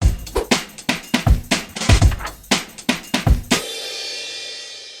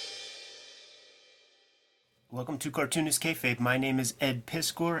Welcome to Cartoonist Kayfabe. My name is Ed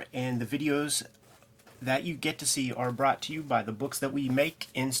Piskor, and the videos that you get to see are brought to you by the books that we make.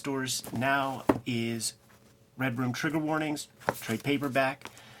 In stores now is Red Room Trigger Warnings, trade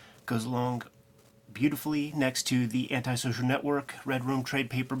paperback, goes along beautifully next to the Antisocial Network, Red Room trade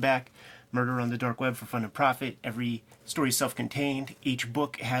paperback, Murder on the Dark Web for Fun and Profit. Every story is self-contained. Each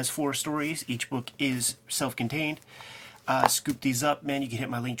book has 4 stories. Each book is self-contained. Scoop these up, man. You can hit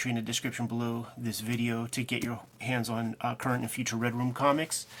my link tree in the description below this video to get your hands on current and future Red Room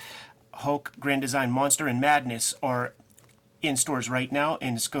comics. Hulk, Grand Design, Monster, and Madness are in stores right now,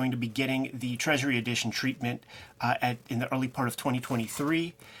 and it's going to be getting the Treasury Edition treatment in the early part of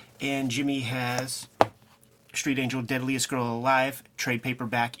 2023. And Jimmy has Street Angel, Deadliest Girl Alive. Trade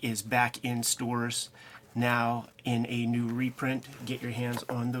paperback is back in stores now in a new reprint. Get your hands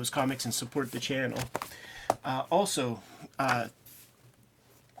on those comics and support the channel. Also,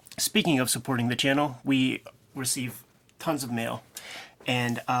 speaking of supporting the channel, we receive tons of mail,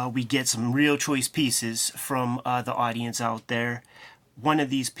 and we get some real choice pieces from the audience out there. One of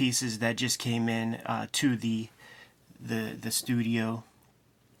these pieces that just came in to the studio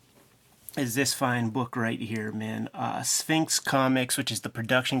is this fine book right here, man. Sphinx Comics, which is the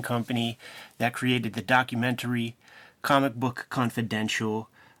production company that created the documentary Comic Book Confidential,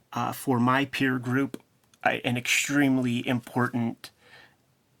 for my peer group, an extremely important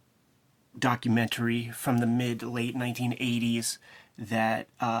documentary from the mid-late 1980s that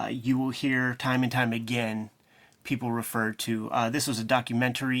you will hear time and time again people refer to. This was a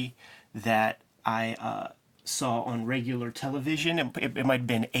documentary that I saw on regular television. It might have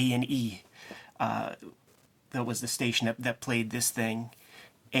been A&E. That was the station that played this thing.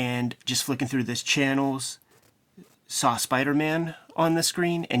 And just flicking through this channels, saw Spider-Man on the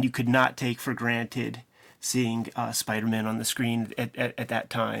screen, and you could not take for granted seeing Spider-Man on the screen at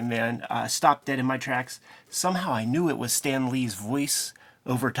that time, man. Stopped dead in my tracks. Somehow I knew it was Stan Lee's voice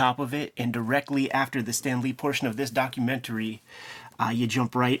over top of it, and directly after the Stan Lee portion of this documentary, you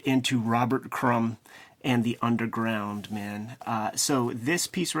jump right into Robert Crumb and the Underground, man. So this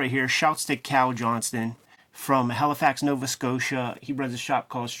piece right here, shouts to Cal Johnston from Halifax, Nova Scotia. He runs a shop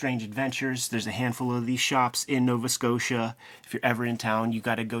called Strange Adventures. There's a handful of these shops in Nova Scotia. If you're ever in town, you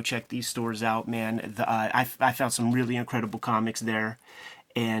got to go check these stores out, man. I found some really incredible comics there,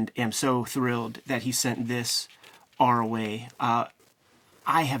 and am so thrilled that he sent this our way. I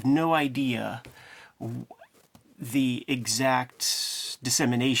have no idea the exact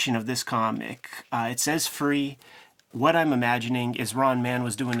dissemination of this comic. It says free. What I'm imagining is Ron Mann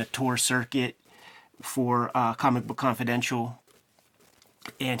was doing a tour circuit for Comic Book Confidential,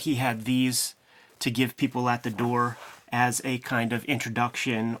 and he had these to give people at the door as a kind of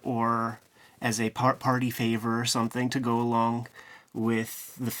introduction or as a party favor or something to go along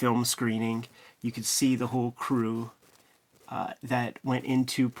with the film screening. You could see the whole crew that went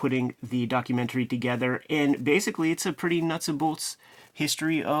into putting the documentary together, and basically it's a pretty nuts and bolts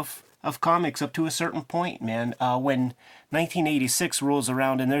history of comics up to a certain point, man. When 1986 rolls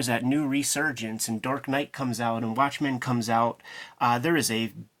around and there's that new resurgence and Dark Knight comes out and Watchmen comes out, there is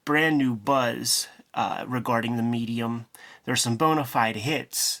a brand new buzz regarding the medium. There's some bona fide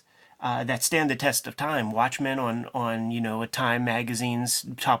hits that stand the test of time. Watchmen on a Time magazine's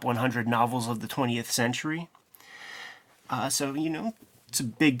top 100 novels of the 20th century. So it's a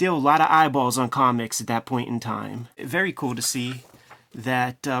big deal. A lot of eyeballs on comics at that point in time. Very cool to see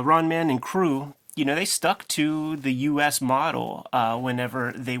that Ron Mann and crew, they stuck to the U.S. model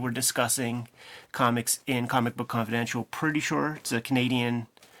whenever they were discussing comics in Comic Book Confidential. Pretty sure it's a Canadian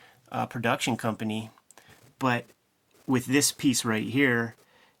production company, but with this piece right here,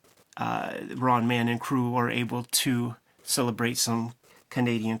 Ron Mann and crew are able to celebrate some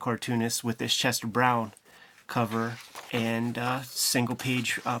Canadian cartoonists with this Chester Brown cover and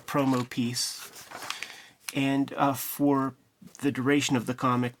single-page promo piece. And for the duration of the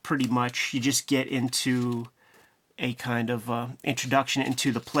comic, pretty much you just get into a kind of introduction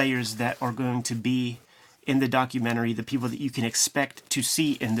into the players that are going to be in the documentary, the people that you can expect to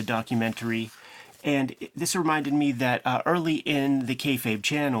see in the documentary. And this reminded me that early in the Kayfabe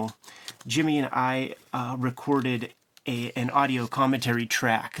channel, Jimmy and I recorded an audio commentary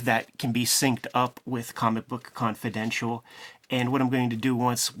track that can be synced up with Comic Book Confidential. And what I'm going to do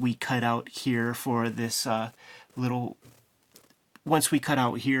once we cut out here for this once we cut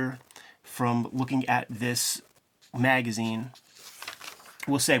out here from looking at this magazine,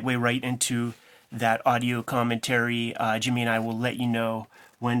 we'll segue right into that audio commentary. Jimmy and I will let you know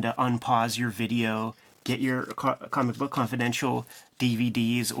when to unpause your video, get your Comic Book Confidential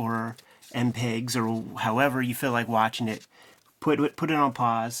DVDs or MPEGs or however you feel like watching it. Put it on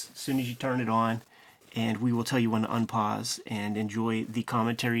pause as soon as you turn it on, and we will tell you when to unpause and enjoy the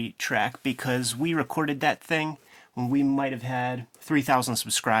commentary track, because we recorded that thing when we might have had 3,000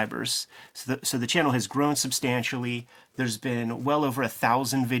 subscribers. So the channel has grown substantially. There's been well over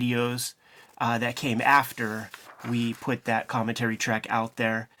 1,000 videos that came after we put that commentary track out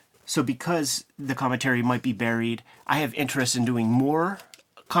there. So because the commentary might be buried, I have interest in doing more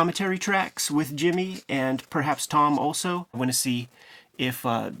commentary tracks with Jimmy and perhaps Tom also. I want to see if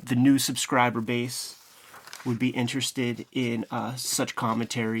the new subscriber base would be interested in such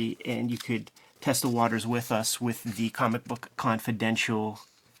commentary, and you could test the waters with us with the Comic Book Confidential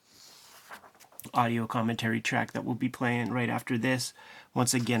audio commentary track that we'll be playing right after this.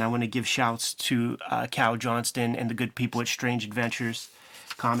 Once again, I want to give shouts to Cal Johnston and the good people at Strange Adventures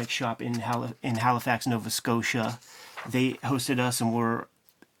Comic Shop in Halifax, Nova Scotia. They hosted us and were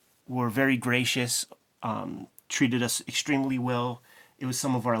very gracious, treated us extremely well. It was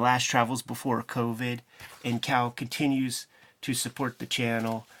some of our last travels before COVID, and Cal continues to support the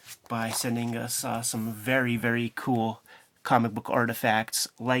channel by sending us some very, very cool comic book artifacts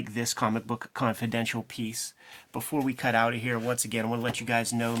like this Comic Book Confidential piece. Before we cut out of here, once again, I want to let you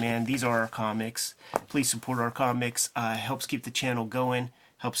guys know, man, these are our comics. Please support our comics. Helps keep the channel going,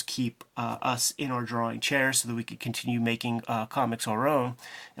 helps keep us in our drawing chairs so that we can continue making comics our own.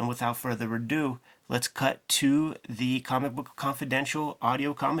 And without further ado, let's cut to the Comic Book Confidential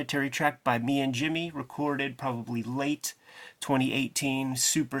audio commentary track by me and Jimmy, recorded probably late 2018,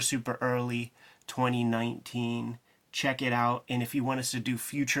 super early 2019. Check it out. And if you want us to do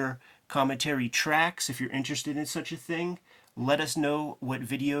future commentary tracks, if you're interested in such a thing, let us know what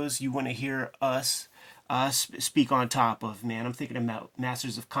videos you want to hear us speak on top of, man. I'm thinking about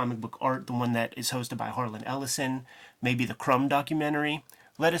Masters of Comic Book Art, the one that is hosted by Harlan Ellison, maybe the Crumb documentary.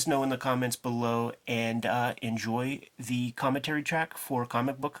 Let us know in the comments below, and enjoy the commentary track for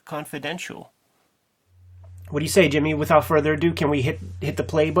Comic Book Confidential. What do you say, Jimmy? Without further ado, can we hit the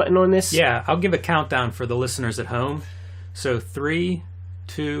play button on this? Yeah, I'll give a countdown for the listeners at home. So 3,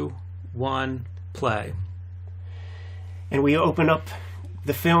 2, 1, play. And we open up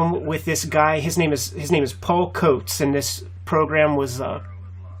the film with this guy. His name is Paul Coates, and this program was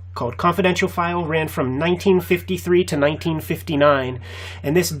called Confidential File, ran from 1953 to 1959.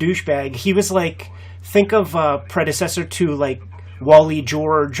 And this douchebag, he was like, think of a predecessor to like Wally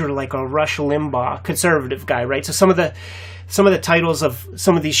George or like a Rush Limbaugh, conservative guy, right? So some of the titles of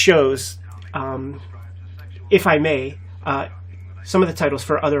some of these shows, if I may, some of the titles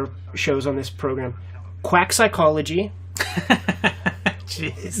for other shows on this program: Quack Psychology,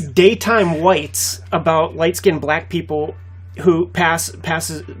 Daytime Whites, about light-skinned black people who pass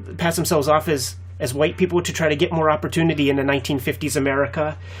themselves off as white people to try to get more opportunity in the 1950s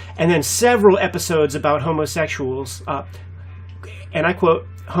America, and then several episodes about homosexuals. And I quote,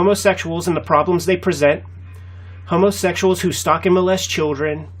 homosexuals and the problems they present, homosexuals who stalk and molest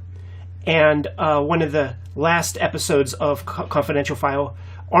children, and one of the last episodes of Confidential File,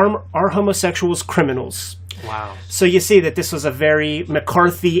 are homosexuals criminals? Wow. So you see that this was a very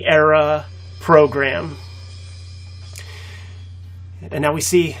McCarthy-era program. And now we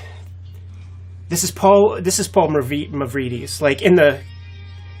see, this is Paul Mavrides. Like in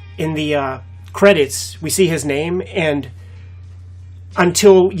the credits, we see his name, and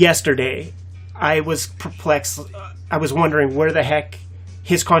until yesterday, I was perplexed. I was wondering where the heck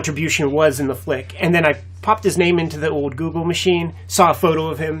his contribution was in the flick. And then I popped his name into the old Google machine, saw a photo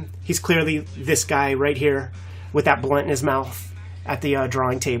of him. He's clearly this guy right here with that blunt in his mouth at the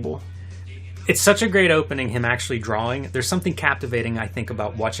drawing table. It's such a great opening, him actually drawing. There's something captivating, I think,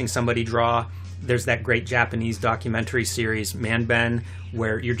 about watching somebody draw. There's that great Japanese documentary series, Manben,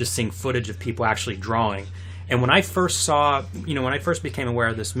 where you're just seeing footage of people actually drawing. And when I first became aware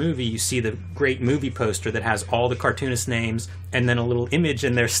of this movie, you see the great movie poster that has all the cartoonist names and then a little image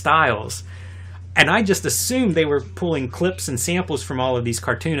in their styles. And I just assumed they were pulling clips and samples from all of these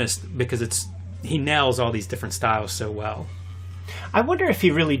cartoonists because he nails all these different styles so well. I wonder if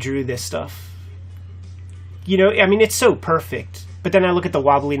he really drew this stuff. You know, I mean, it's so perfect. But then I look at the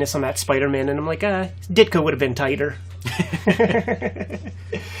wobbliness on that Spider-Man and I'm like, Ditko would have been tighter.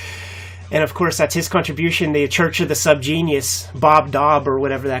 And of course, that's his contribution, the Church of the Subgenius, Bob Daub, or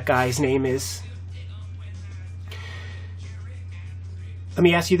whatever that guy's name is. Let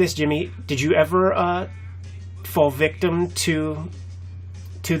me ask you this, Jimmy. Did you ever fall victim to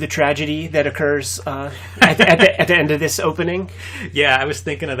the tragedy that occurs at the end of this opening? Yeah, I was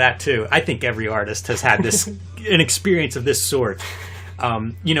thinking of that too. I think every artist has had an experience of this sort.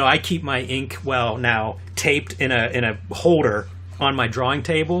 I keep my ink now taped in a holder on my drawing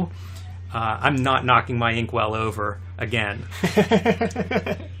table. I'm not knocking my inkwell over again.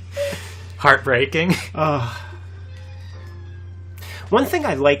 Heartbreaking. One thing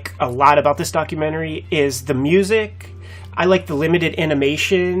I like a lot about this documentary is the music. I like the limited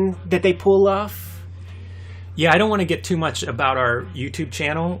animation that they pull off. Yeah, I don't want to get too much about our YouTube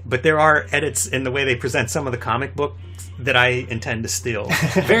channel, but there are edits in the way they present some of the comic books that I intend to steal.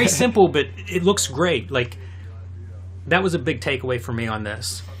 Very simple, but it looks great. Like, that was a big takeaway for me on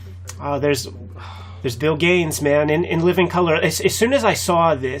this. There's Bill Gaines, man, in Living Color. As soon as I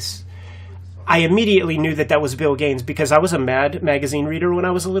saw this, I immediately knew that was Bill Gaines because I was a Mad magazine reader when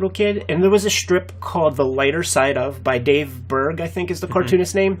I was a little kid, and there was a strip called The Lighter Side of by Dave Berg, I think is the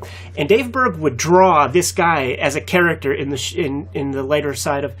cartoonist name, and Dave Berg would draw this guy as a character in the Lighter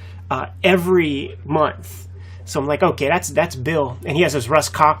Side of every month. So I'm like, okay, that's Bill, and he has his Russ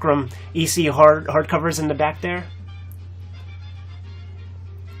Cockrum EC hardcovers in the back there.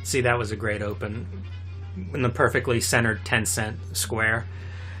 See, that was a great open in the perfectly centered 10-cent square.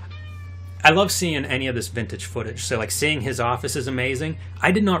 I love seeing any of this vintage footage. So, like, seeing his office is amazing.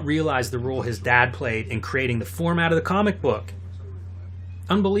 I did not realize the role his dad played in creating the format of the comic book.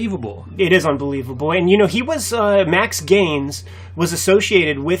 Unbelievable. It is unbelievable. And, you know, he was, Max Gaines was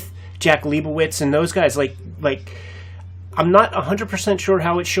associated with Jack Leibowitz and those guys. Like I'm not 100% sure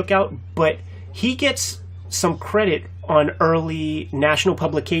how it shook out, but he gets some credit on early national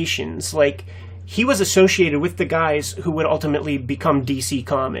publications. Like, he was associated with the guys who would ultimately become DC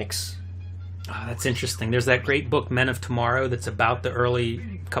Comics. Oh, that's interesting. There's that great book, Men of Tomorrow, that's about the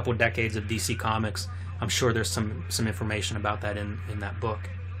early couple decades of DC Comics. I'm sure there's some information about that in that book.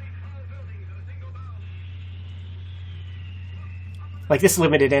 Like, this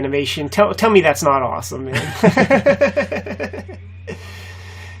limited animation. Tell me that's not awesome, man.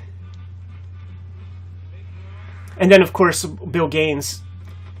 And then, of course, Bill Gaines,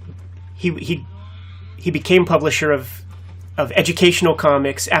 he became publisher of educational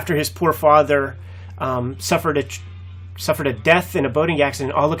comics after his poor father suffered a death in a boating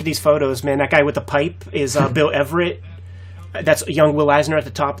accident. Oh, look at these photos, man. That guy with the pipe is Bill Everett. That's young Will Eisner at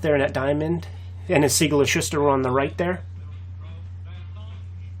the top there in that diamond. And then Siegel and Schuster on the right there.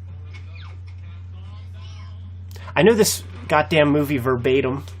 I know this goddamn movie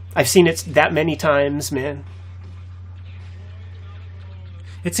verbatim. I've seen it that many times, man.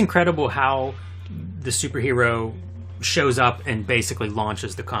 It's incredible how the superhero shows up and basically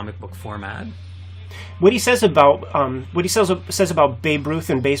launches the comic book format. What he says about Babe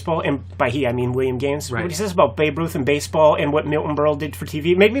Ruth in baseball, and by he I mean William Gaines. Right. What he says about Babe Ruth in baseball and what Milton Berle did for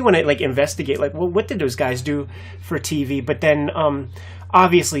TV made me want to investigate. Well, what did those guys do for TV? But then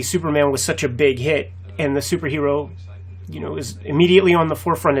obviously Superman was such a big hit, and the superhero, is immediately on the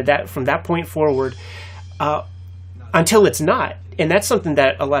forefront of that from that point forward, until it's not. And that's something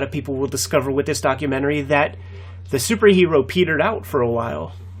that a lot of people will discover with this documentary, that the superhero petered out for a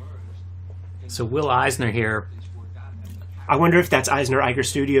while. So Will Eisner here. I wonder if that's Eisner Iger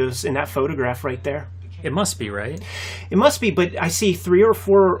Studios in that photograph right there. It must be, right? It must be, but I see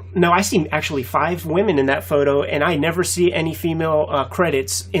I see actually 5 women in that photo, and I never see any female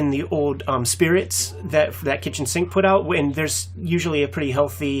credits in the old spirits that kitchen sink put out, and there's usually a pretty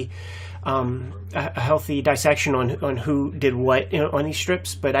healthy dissection on who did what on these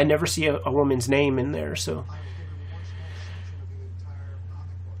strips, but I never see a woman's name in there, so...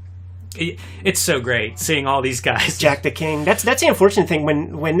 It's so great seeing all these guys. Jack the King. That's the unfortunate thing.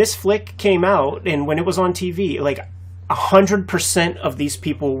 When this flick came out and when it was on TV, 100% of these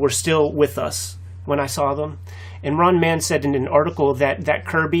people were still with us when I saw them. And Ron Mann said in an article that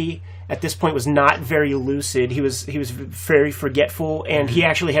Kirby at this point was not very lucid. He was very forgetful, and he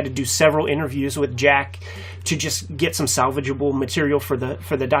actually had to do several interviews with Jack to just get some salvageable material for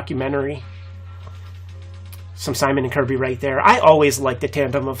the documentary. Some Simon and Kirby right there. I always liked the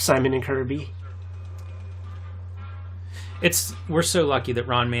tandem of Simon and Kirby. We're so lucky that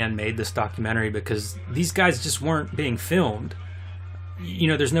Ron Mann made this documentary, because these guys just weren't being filmed.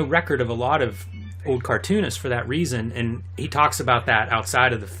 There's no record of a lot of old cartoonists for that reason, and he talks about that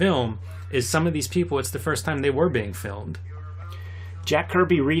outside of the film, is some of these people, it's the first time they were being filmed. Jack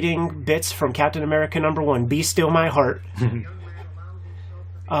Kirby reading bits from Captain America #1, Be Still My Heart.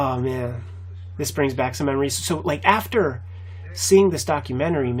 Oh, man. This brings back some memories. So, after seeing this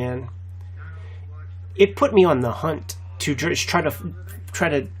documentary, man, it put me on the hunt to just try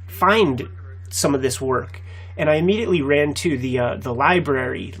to find some of this work. And I immediately ran to the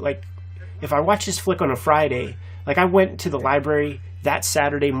library. If I watch this flick on a Friday, I went to the library that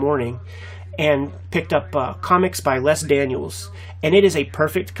Saturday morning and picked up comics by Les Daniels. And it is a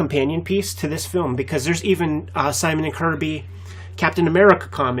perfect companion piece to this film, because there's even Simon and Kirby Captain America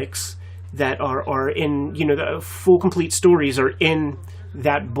comics that are in, the full complete stories are in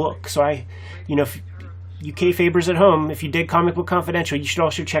that book. So if you kayfabers at home, if you dig Comic Book Confidential, you should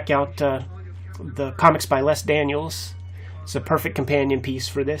also check out the comics by Les Daniels. It's a perfect companion piece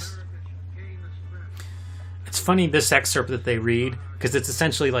for this. It's funny, this excerpt that they read, because it's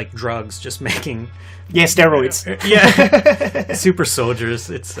essentially like drugs, just making... Yeah, steroids. Yeah. Super soldiers.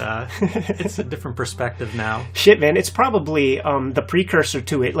 It's a different perspective now. Shit, man. It's probably the precursor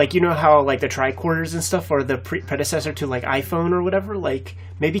to it. Like, you know how like the tricorders and stuff are the predecessor to like iPhone or whatever? Like,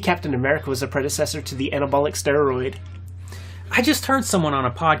 maybe Captain America was a predecessor to the anabolic steroid. I just heard someone on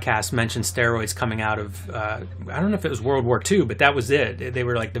a podcast mention steroids coming out of, I don't know if it was World War II, but that was it. They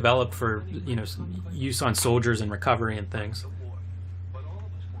were like developed for, use on soldiers and recovery and things.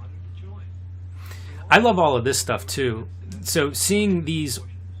 I love all of this stuff too. So seeing these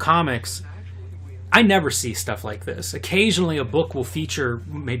comics, I never see stuff like this. Occasionally a book will feature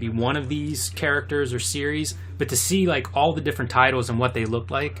maybe one of these characters or series, but to see like all the different titles and what they look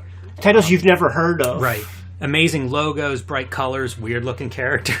like. Titles you've never heard of. Right. Amazing logos, bright colors, weird looking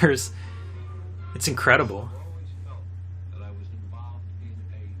characters. It's incredible.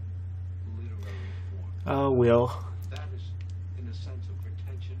 Oh, Will.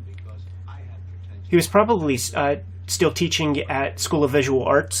 He was probably still teaching at School of Visual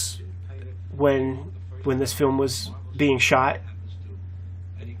Arts when this film was being shot.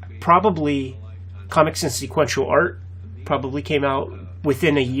 Probably Comics and Sequential Art probably came out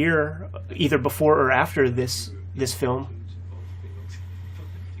within a year, either before or after this film.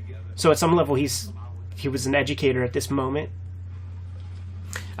 So at some level, he was an educator at this moment.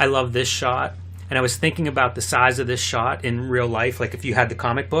 I love this shot, and I was thinking about the size of this shot in real life. Like if you had the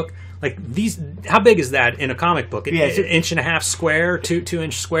comic book, like these, how big is that in a comic book? Yeah, it's an inch and a half square,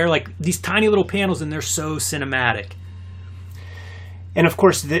 2-inch square. Like these tiny little panels, and they're so cinematic. And of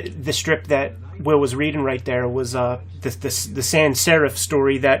course, the strip that Will was reading right there was the Sans Serif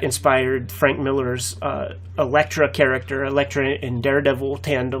story that inspired Frank Miller's Elektra character, Elektra and Daredevil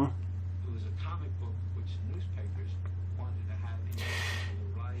tandem.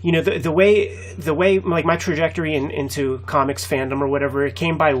 You know, the way like my trajectory into comics fandom or whatever, it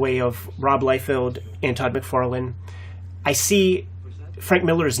came by way of Rob Liefeld and Todd McFarlane. I see Frank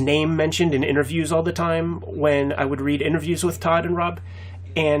Miller's name mentioned in interviews all the time when I would read interviews with Todd and Rob,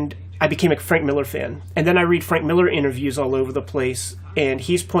 and I became a Frank Miller fan. And then I read Frank Miller interviews all over the place, and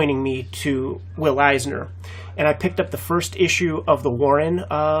he's pointing me to Will Eisner. And I picked up the first issue of the Warren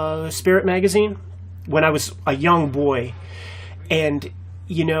Spirit magazine when I was a young boy. And,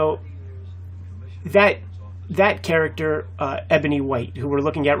 you know, that character, Ebony White, who we're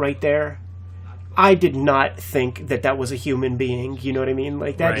looking at right there, I did not think that was a human being. You know what I mean?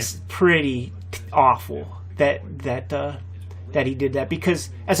 Like, that is pretty awful that he did that, because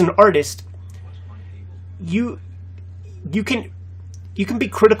as an artist, you can be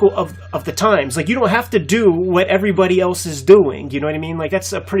critical of the times. Like, you don't have to do what everybody else is doing. You know what I mean? Like,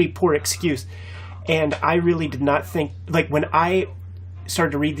 that's a pretty poor excuse. And I really did not think, like, when I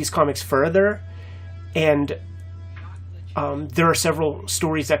started to read these comics further, and there are several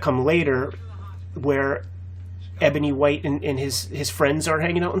stories that come later where Ebony White and his friends are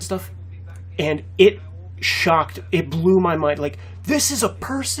hanging out and stuff, and it blew my mind. Like, this is a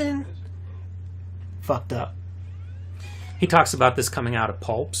person? Fucked up. He talks about this coming out of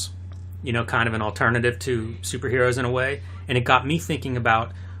pulps, you know, kind of an alternative to superheroes in a way, and it got me thinking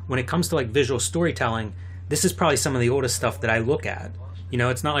about, when it comes to like visual storytelling, this is probably some of the oldest stuff that I look at. You know,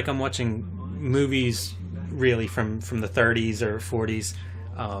 it's not like I'm watching movies really from the 30s or 40s.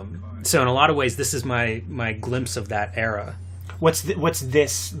 So in a lot of ways, this is my glimpse of that era. What's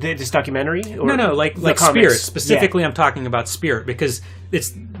this documentary? Or No, like comics? Spirit. Specifically, Yeah. I'm talking about Spirit, because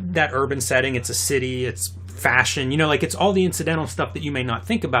it's that urban setting, it's a city, it's fashion, you know, like it's all the incidental stuff that you may not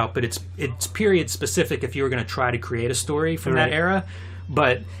think about, but it's period specific if you were going to try to create a story from that era.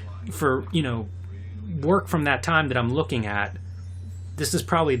 But for, you know, work from that time that I'm looking at, this is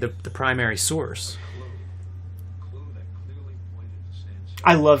probably the primary source.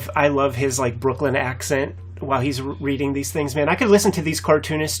 I love his like Brooklyn accent while he's reading these things, man. I could listen to these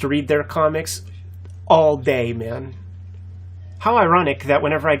cartoonists to read their comics all day, man. How ironic that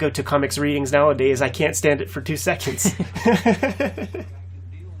whenever I go to comics readings nowadays, I can't stand it for 2 seconds.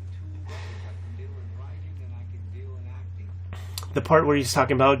 The part where he's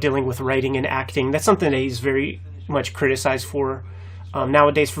talking about dealing with writing and acting, that's something that he's very much criticized for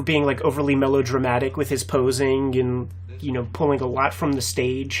nowadays, for being like overly melodramatic with his posing and, you know, pulling a lot from the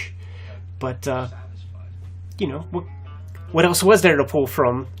stage. But, you know, what else was there to pull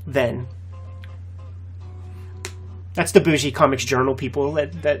from then? That's the bougie Comics Journal people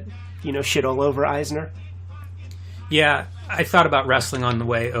that you know, shit all over Eisner. Yeah, I thought about wrestling on the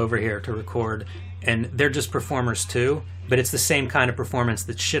way over here to record, and they're just performers too, but it's the same kind of performance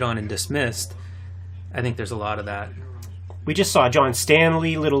that's shit on and dismissed. I think there's a lot of that. We just saw John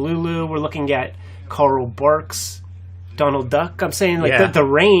Stanley, Little Lulu. We're looking at Carl Barks, Donald Duck. I'm saying the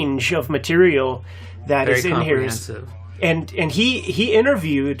range of material that Very is in here is, comprehensive. and he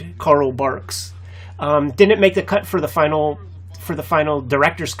interviewed Carl Barks. Didn't make the cut for the final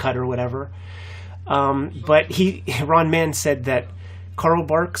director's cut or whatever. But Ron Mann said that Carl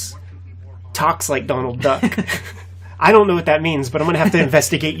Barks talks like Donald Duck. I don't know what that means, but I'm gonna have to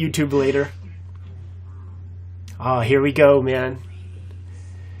investigate YouTube later. Oh, here we go, man.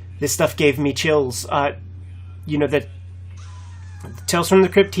 This stuff gave me chills. The Tales from the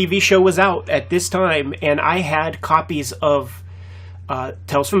Crypt TV show was out at this time, and I had copies of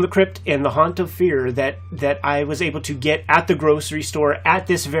Tales from the Crypt and The Haunt of Fear that I was able to get at the grocery store at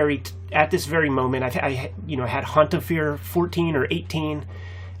this very moment. I had Haunt of Fear 14 or 18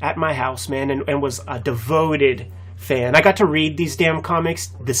 at my house, man, and was a devoted fan. I got to read these damn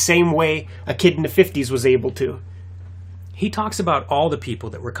comics the same way a kid in the 50s was able to. He talks about all the people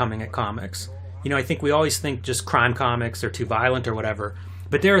that were coming at comics. I think we always think just crime comics are too violent or whatever,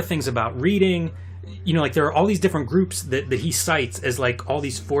 but there are things about reading. There are all these different groups that he cites as like all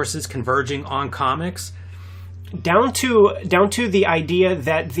these forces converging on comics. Down to the idea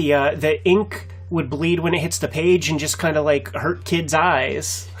that the ink would bleed when it hits the page and just kind of like hurt kids'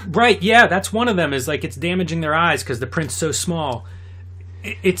 eyes. Right, yeah, that's one of them, is like it's damaging their eyes because the print's so small.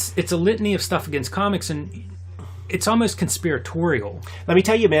 It's a litany of stuff against comics, and it's almost conspiratorial. Let me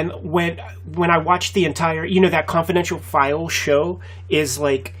tell you, man, when I watched the entire, that Confidential File show is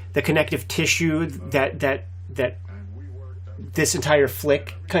like the connective tissue that this entire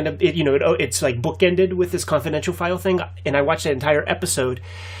flick kind of, it's like bookended with this Confidential File thing, and I watched that entire episode.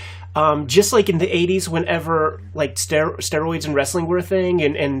 Just like in the 80s, whenever like steroids and wrestling were a thing,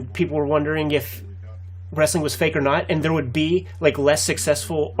 and people were wondering if wrestling was fake or not, and there would be like less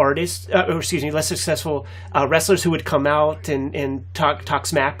successful wrestlers who would come out and talk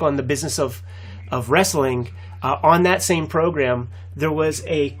smack on the business of wrestling. On that same program, there was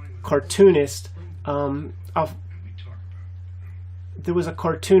a cartoonist. There was a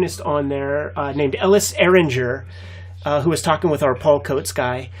cartoonist on there named Ellis Erringer, who was talking with our Paul Coates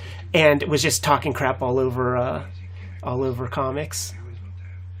guy, and was just talking crap all over comics.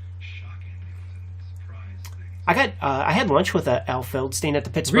 I had lunch with Al Feldstein at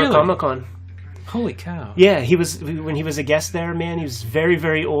the Pittsburgh Really? Comic-Con. Holy cow. Yeah, when he was a guest there, man, he was very,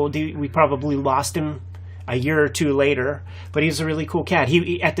 very old. We probably lost him a year or two later, but he was a really cool cat.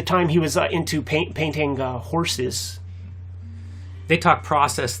 At the time, he was into painting horses. They talk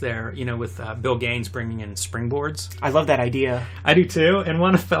process there, with Bill Gaines bringing in springboards. I love that idea. I do too, and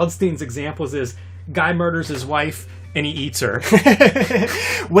one of Feldstein's examples is guy murders his wife and he eats her.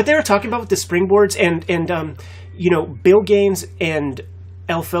 What they were talking about with the springboards and Bill Gaines and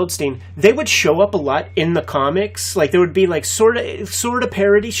Al Feldstein, they would show up a lot in the comics. Like there would be like sort of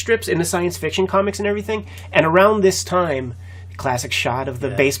parody strips in the science fiction comics and everything. And around this time, classic shot of the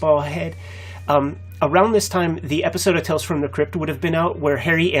baseball head. Around this time, the episode of Tales from the Crypt would have been out where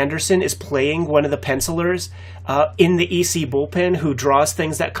Harry Anderson is playing one of the pencilers in the EC bullpen who draws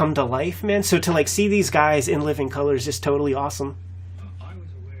things that come to life, man. So to like see these guys in living color is just totally awesome. I was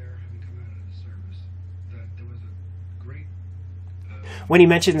aware, having come out of the service, that there was a great... When he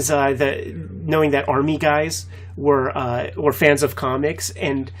mentions knowing that Army guys were fans of comics,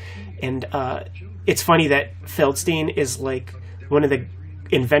 and it's funny that Feldstein is like one of the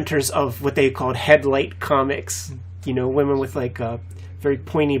inventors of what they called headlight comics. Women with like very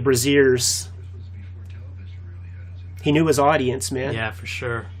pointy brassieres. He knew his audience, man. Yeah, for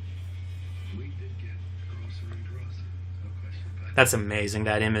sure. We did get grosser and grosser, no question about it. That's amazing,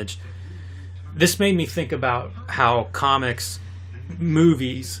 that image. This made me think about how comics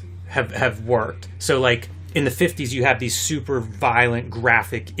movies have worked. So like in the 50s you have these super violent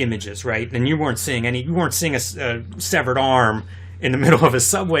graphic images, right? And you weren't seeing a severed arm in the middle of a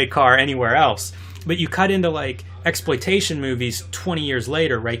subway car anywhere else. But you cut into like exploitation movies 20 years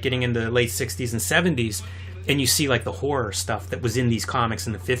later, right, getting into the late 60s and 70s, and you see like the horror stuff that was in these comics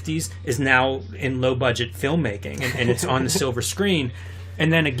in the 50s is now in low budget filmmaking, and it's on the silver screen.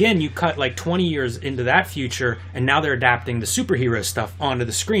 And then again, you cut like 20 years into that future, and now they're adapting the superhero stuff onto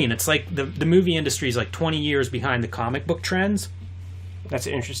the screen. It's like the movie industry is like 20 years behind the comic book trends. That's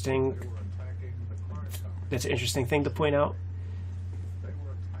an interesting thing to point out.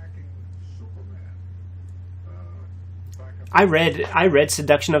 I read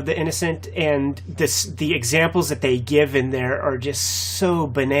Seduction of the Innocent, and the examples that they give in there are just so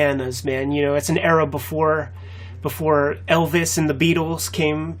bananas, man. It's an era before before Elvis and the Beatles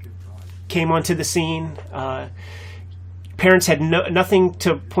came onto the scene. Parents had nothing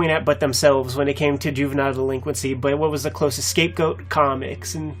to point at but themselves when it came to juvenile delinquency. But what was the closest? Scapegoat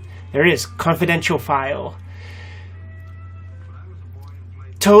Comics, and there it is, Confidential File.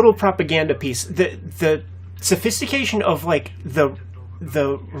 Total propaganda piece. The sophistication of like the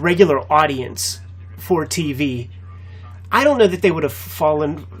regular audience for TV. I don't know that they would have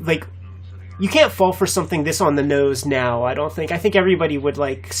fallen like. You can't fall for something this on the nose now, I don't think. I think everybody would,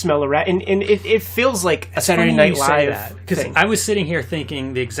 like, smell a rat. And it feels like a Saturday Night Live because thing. I was sitting here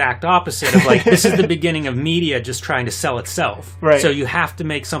thinking the exact opposite of, like, this is the beginning of media just trying to sell itself. Right. So you have to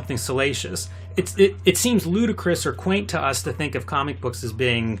make something salacious. It seems ludicrous or quaint to us to think of comic books as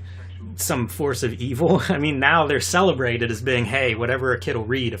being some force of evil. I mean, now they're celebrated as being, hey, whatever a kid will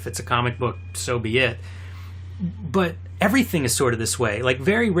read, if it's a comic book, so be it. But everything is sort of this way. Like,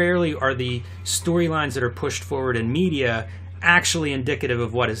 very rarely are the storylines that are pushed forward in media actually indicative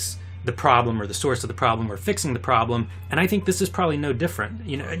of what is the problem or the source of the problem or fixing the problem. And I think this is probably no different,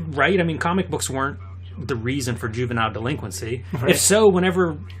 you know, right? I mean, comic books weren't the reason for juvenile delinquency. Right. If so,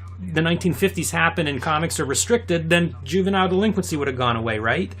 whenever the 1950s happened and comics are restricted, then juvenile delinquency would have gone away,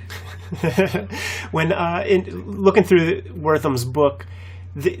 right? When looking through Wortham's book,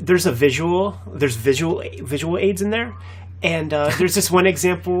 there's visual aids in there, and there's this one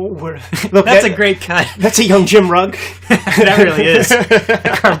example where look, that's a great cut. That's a young Jim Rugg. That really is.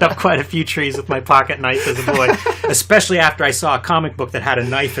 I carved up quite a few trees with my pocket knife as a boy, especially after I saw a comic book that had a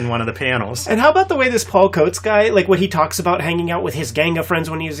knife in one of the panels. And how about the way this Paul Coates guy, like what he talks about hanging out with his gang of friends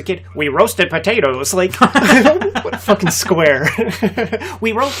when he was a kid? We roasted potatoes, like what a fucking square.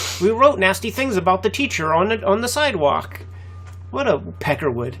 we wrote nasty things about the teacher on the sidewalk. What a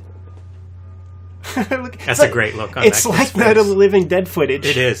Peckerwood. That's a great look on it's that. It's like Night of the Living Dead footage.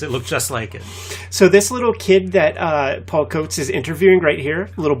 It is. It looked just like it. So this little kid that Paul Coates is interviewing right here,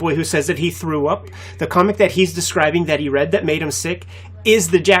 little boy who says that he threw up, the comic that he's describing that he read that made him sick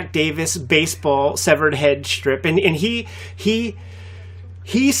is the Jack Davis baseball severed head strip. And he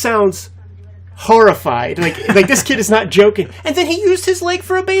sounds horrified. Like this kid is not joking. And then he used his leg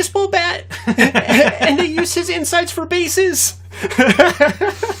for a baseball bat. And they used his insides for bases.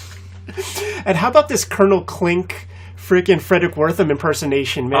 And how about this Colonel Klink freaking Frederick Wortham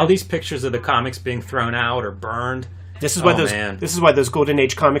impersonation, man? All these pictures of the comics being thrown out or burned. This is why those Golden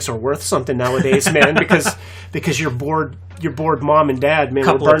Age comics are worth something nowadays, man. Because your bored mom and dad, man, a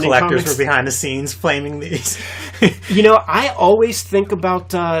couple were of burning collectors comics. were behind the scenes flaming these. You know, I always think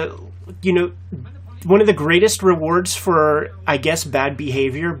about one of the greatest rewards for, I guess, bad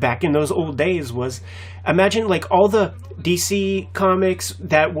behavior back in those old days was, imagine like all the DC comics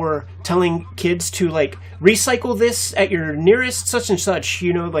that were telling kids to like recycle this at your nearest such and such,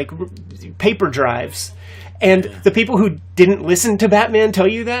 you know, like paper drives. And the people who didn't listen to Batman tell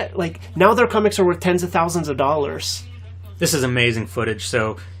you that, like, now their comics are worth tens of thousands of dollars. This is amazing footage.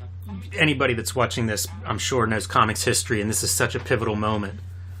 So anybody that's watching this, I'm sure, knows comics history, and this is such a pivotal moment.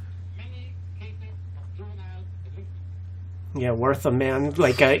 Yeah, Wortham, man,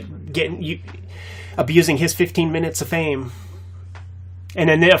 like abusing his 15 minutes of fame. And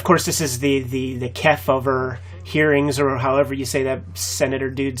then, of course, this is the Kefauver hearings, or however you say that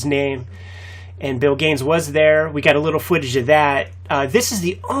senator dude's name. And Bill Gaines was there. We got a little footage of that. This is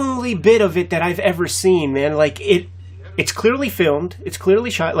the only bit of it that I've ever seen, man. Like, it's clearly filmed. It's clearly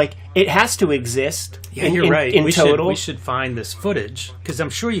shot. Like, it has to exist. Yeah, you're right. In total. We should find this footage, because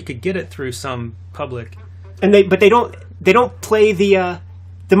I'm sure you could get it through some public. And they don't play the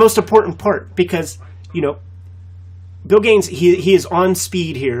most important part, because, you know, Bill Gaines, he is on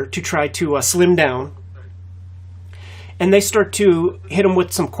speed here to try to slim down. And they start to hit him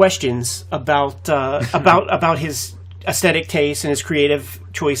with some questions about his aesthetic taste and his creative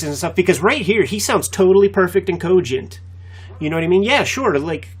choices and stuff. Because right here, he sounds totally perfect and cogent. You know what I mean? Yeah, sure.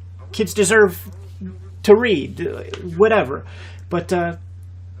 Like, kids deserve to read, whatever. But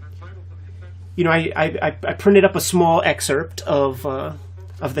you know, I printed up a small excerpt of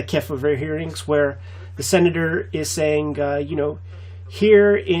the Kefauver hearings where the senator is saying, you know,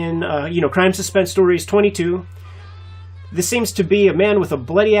 here in Crime Suspense Stories 22. This seems to be a man with a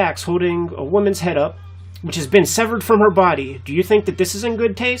bloody axe holding a woman's head up, which has been severed from her body. Do you think that this is in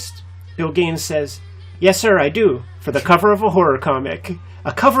good taste? Bill Gaines says, yes, sir, I do, for the cover of a horror comic.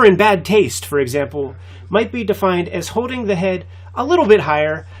 A cover in bad taste, for example, might be defined as holding the head a little bit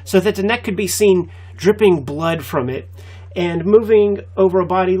higher so that the neck could be seen dripping blood from it, and moving the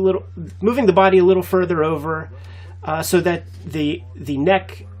body a little further over so that the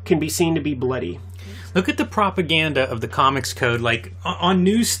neck can be seen to be bloody. Look at the propaganda of the Comics Code, like on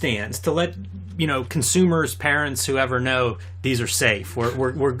newsstands, to let consumers, parents, whoever know these are safe.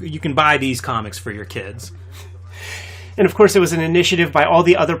 You can buy these comics for your kids. And of course, it was an initiative by all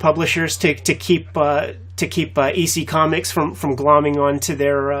the other publishers to keep EC Comics from glomming onto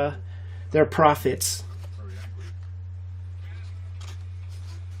their profits.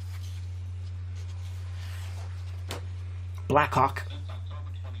 Blackhawk.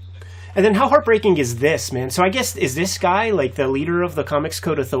 And then how heartbreaking is this, man? So I guess, is this guy like the leader of the Comics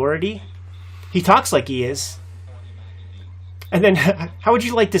Code Authority? He talks like he is. And then how would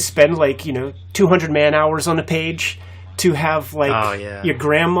you like to spend 200 man hours on a page to have your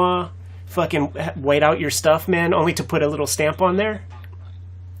grandma fucking white out your stuff, man, only to put a little stamp on there?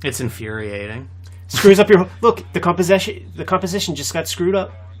 It's infuriating. Screws up your... Look, the composition just got screwed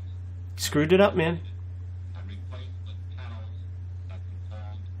up. Screwed it up, man.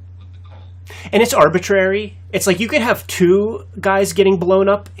 And it's arbitrary. It's like you could have two guys getting blown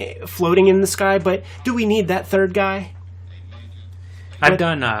up, floating in the sky, but do we need that third guy? I've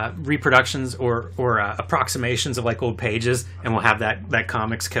done reproductions or approximations of old pages, and we'll have that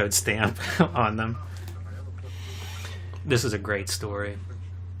Comics Code stamp on them. This is a great story.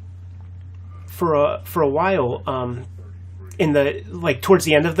 For a while, in the towards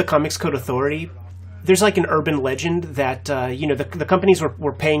the end of the Comics Code Authority, there's an urban legend that the companies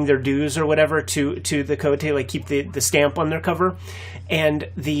were paying their dues or whatever to the code to keep the stamp on their cover, and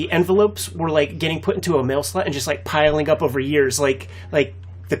the envelopes were getting put into a mail slot and just piling up over years.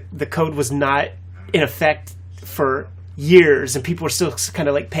 The code was not in effect for years, and people were still kind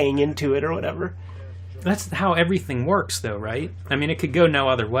of paying into it or whatever. That's how everything works, though, right? I mean, it could go no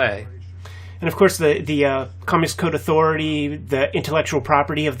other way. And of course, the Comics Code Authority, the intellectual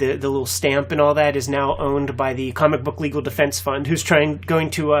property of the little stamp and all that, is now owned by the Comic Book Legal Defense Fund, who's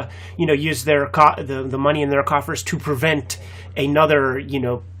going to use their the money in their coffers to prevent another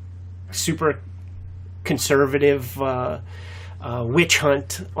super conservative witch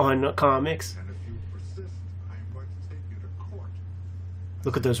hunt on comics. And if you persist, I'm going to take you to court.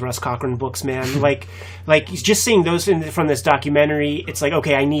 Look at those Russ Cochran books, man. Just seeing those from this documentary, it's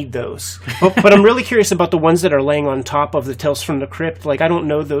okay, I need those. But I'm really curious about the ones that are laying on top of the Tales from the Crypt. I don't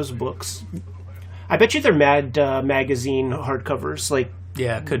know those books. I bet you they're Mad magazine hardcovers,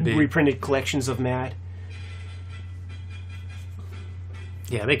 yeah, it could be reprinted collections of Mad.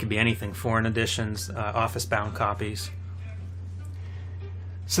 Yeah, they could be anything. Foreign editions, office-bound copies.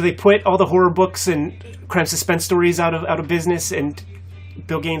 So they put all the horror books and crime suspense stories out of business, and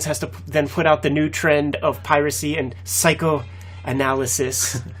Bill Gaines has to then put out the new trend of piracy and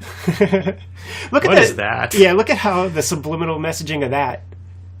psychoanalysis. Look at what is that? Yeah, look at how the subliminal messaging of that.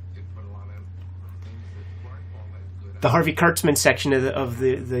 The Harvey Kurtzman section of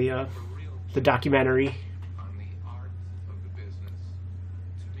the documentary.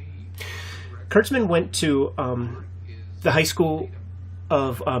 Kurtzman went to the High School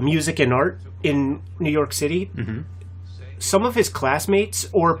of Music and Art in New York City. Mm-hmm. Some of his classmates,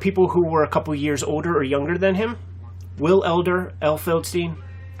 or people who were a couple years older or younger than him, Will Elder, L. Feldstein,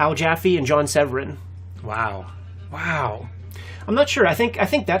 Al Jaffe, and John Severin. Wow. I'm not sure. I think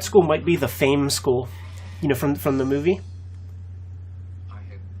that school might be the Fame school, from the movie.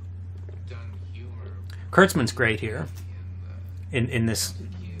 Kurtzman's great here in this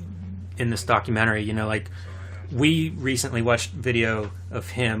documentary. We recently watched video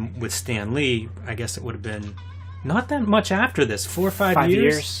of him with Stan Lee. I guess it would have been not that much after this, 4 or 5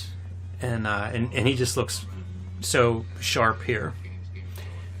 years. And he just looks so sharp here.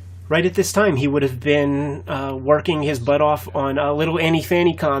 Right at this time, he would have been working his butt off on Little Annie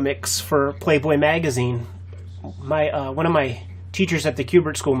Fanny comics for Playboy magazine. One of my teachers at the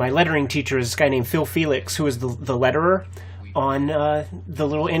Kubert School, my lettering teacher, is this guy named Phil Felix, who is the letterer on the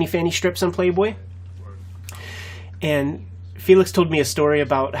Little Annie Fanny strips on Playboy. And Felix told me a story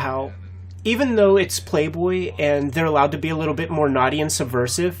about how, even though it's Playboy and they're allowed to be a little bit more naughty and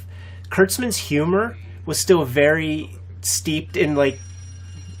subversive, Kurtzman's humor was still very steeped in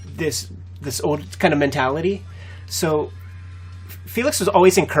this old kind of mentality. So Felix was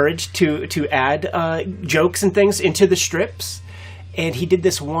always encouraged to add jokes and things into the strips. And he did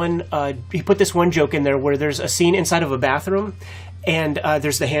this one, he put this one joke in there where there's a scene inside of a bathroom, and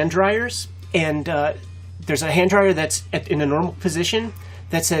there's the hand dryers, and there's a hand dryer that's in a normal position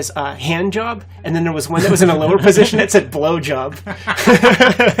that says hand job, and then there was one that was in a lower position that said blow job.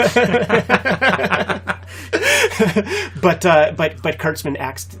 but Kurtzman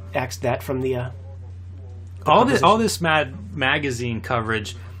axed that from the all this Mad magazine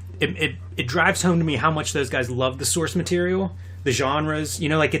coverage. It drives home to me how much those guys love the source material. the genres. You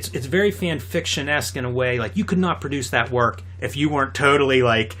know, like it's very fan fiction-esque in a way. Like you could not produce that work if you weren't totally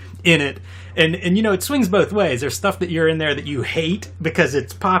like in it. And you know, it swings both ways. There's stuff that you're in there that you hate because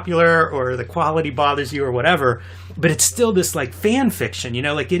it's popular or the quality bothers you or whatever. But it's still this like fan fiction. You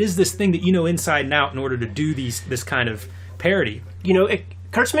know, like it is this thing that you know inside and out in order to do this kind of parody. You know,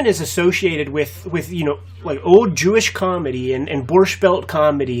 Kurtzman is associated with you know, like old Jewish comedy and Borscht Belt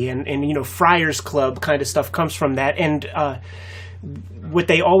comedy and you know, Friars Club kind of stuff comes from that. And what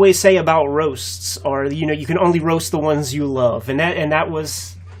they always say about roasts are, you know, you can only roast the ones you love, and that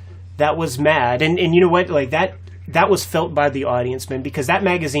was Mad. And you know what, like that was felt by the audience, man, because that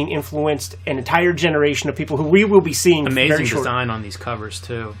magazine influenced an entire generation of people who we will be seeing. Amazing design on these covers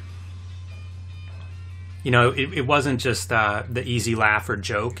too. You know, it wasn't just the easy laugh or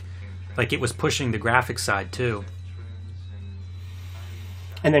joke. Like, it was pushing the graphic side, too.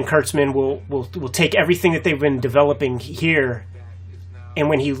 And then Kurtzman will take everything that they've been developing here, and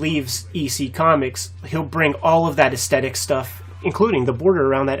when he leaves EC Comics, he'll bring all of that aesthetic stuff, including the border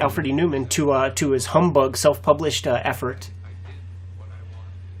around that Alfred E. Newman, to his Humbug self-published effort.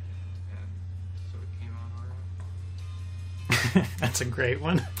 That's a great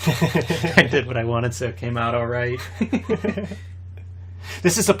one. I did what I wanted, so it came out all right.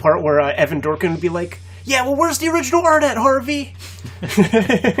 This is the part where Evan Dorkin would be like, yeah, well, where's the original art at, Harvey?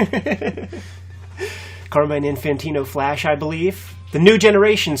 Carmine Infantino Flash, I believe. The new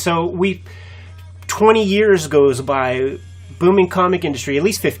generation. So 20 years goes by, booming comic industry, at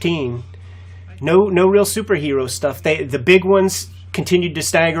least 15. No real superhero stuff. The big ones continued to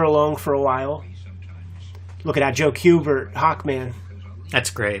stagger along for a while. Look at that, Joe Kubert, Hawkman. That's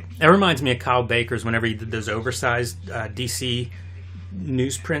great. That reminds me of Kyle Baker's whenever he did those oversized DC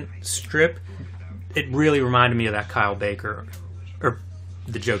newsprint strip. It really reminded me of that Kyle Baker, or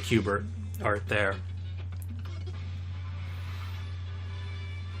the Joe Kubert art there.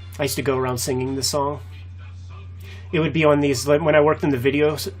 I used to go around singing the song. It would be on these, when I worked in the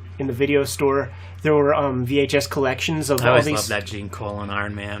video store, there were VHS collections of I all always these. loved that Gene Colan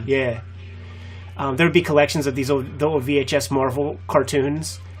Iron Man. Yeah. There would be collections of the old VHS Marvel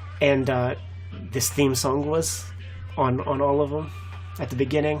cartoons, and this theme song was on all of them at the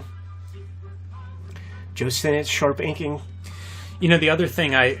beginning. Joe Sinnott's sharp inking. You know, the other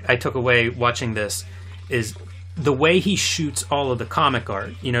thing I took away watching this is the way he shoots all of the comic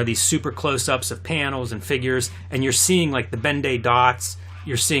art. You know, these super close-ups of panels and figures, and you're seeing like the Ben-Day dots,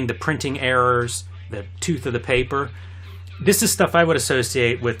 you're seeing the printing errors, the tooth of the paper. This is stuff I would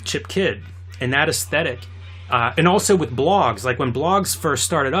associate with Chip Kidd and that aesthetic. And also with blogs, like when blogs first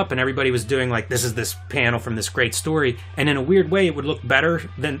started up and everybody was doing like, this is this panel from this great story, and in a weird way it would look better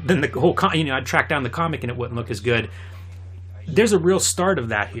than the whole, you know, I'd track down the comic and it wouldn't look as good. There's a real start of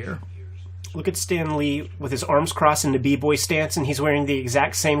that here. Look at Stan Lee with his arms crossed in the b-boy stance, and he's wearing the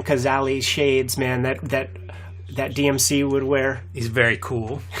exact same Kazali shades, man, that DMC would wear. He's very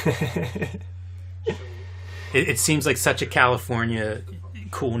cool. It seems like such a California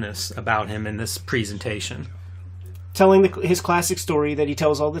coolness about him in this presentation. Telling his classic story that he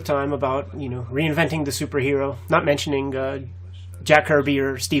tells all the time about, you know, reinventing the superhero, not mentioning Jack Kirby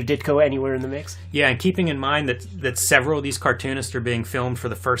or Steve Ditko anywhere in the mix. Yeah, and keeping in mind that several of these cartoonists are being filmed for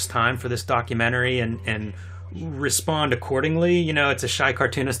the first time for this documentary and respond accordingly. You know, it's a shy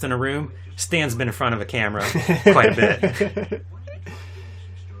cartoonist in a room. Stan's been in front of a camera quite a bit.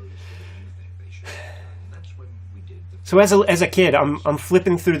 So as a kid, I'm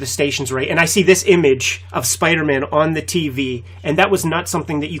flipping through the stations, right, and I see this image of Spider-Man on the TV, and that was not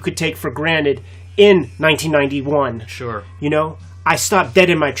something that you could take for granted in 1991. Sure. You know, I stopped dead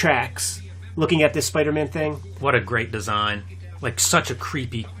in my tracks looking at this Spider-Man thing. What a great design. Like, such a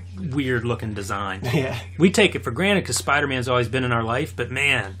creepy, weird-looking design. Yeah. We take it for granted because Spider-Man's always been in our life, but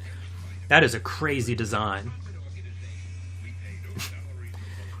man, that is a crazy design.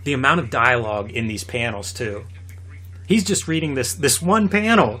 The amount of dialogue in these panels, too. He's just reading this one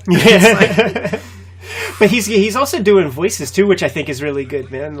panel. Yeah. But he's also doing voices too, which I think is really good,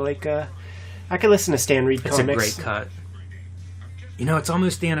 man. Like I could listen to Stan Reed comics. It's a great cut. You know, it's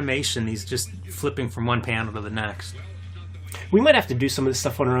almost animation. He's just flipping from one panel to the next. We might have to do some of this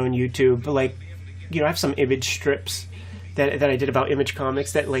stuff on our own YouTube. But like, you know, I have some image strips that I did about Image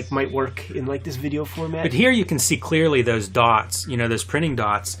Comics that like might work in like this video format. But here you can see clearly those dots. You know, those printing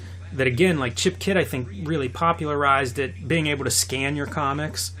dots. That again, like Chip Kidd, I think really popularized it, being able to scan your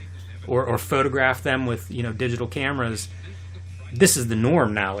comics or photograph them with, you know, digital cameras. This is the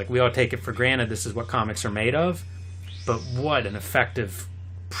norm now. Like, we all take it for granted this is what comics are made of. But what an effective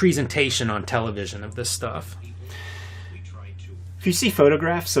presentation on television of this stuff. If you see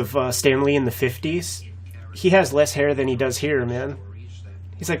photographs of Stan Lee in the 50s, he has less hair than he does here, man.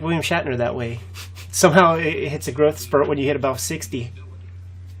 He's like William Shatner that way. Somehow it hits a growth spurt when you hit about 60.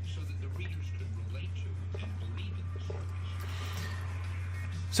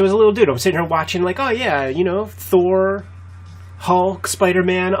 So as a little dude, I'm sitting here watching like, oh yeah, you know, Thor, Hulk,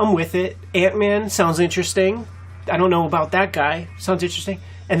 Spider-Man, I'm with it. Ant-Man sounds interesting. I don't know about that guy. Sounds interesting.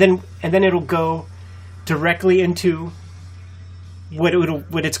 And then it'll go directly into what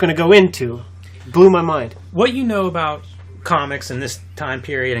it's going to go into. Blew my mind. What you know about comics in this time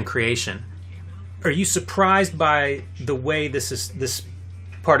period and creation, are you surprised by the way this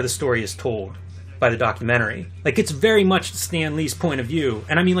part of the story is told by the documentary? Like, it's very much Stan Lee's point of view.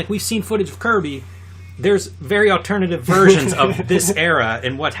 And I mean, like, we've seen footage of Kirby. There's very alternative versions of this era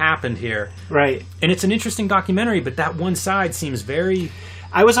and what happened here. Right. And it's an interesting documentary, but that one side seems very...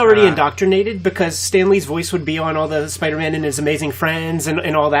 I was already indoctrinated because Stan Lee's voice would be on all the Spider-Man and His Amazing Friends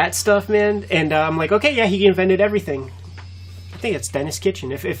and all that stuff, man. And I'm like, okay, yeah, he invented everything. I think it's Dennis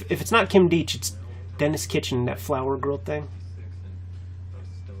Kitchen. If it's not Kim Deitch, it's Dennis Kitchen, that flower girl thing.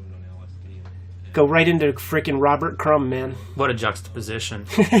 Go right into frickin' Robert Crumb, man. What a juxtaposition.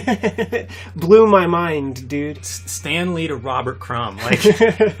 Blew my mind, dude. Stan Lee to Robert Crumb. Like,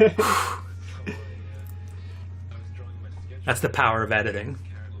 that's the power of editing.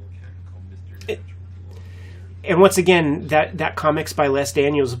 And once again, that Comics by Les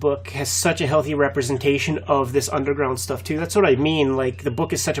Daniels book has such a healthy representation of this underground stuff, too. That's what I mean. Like, the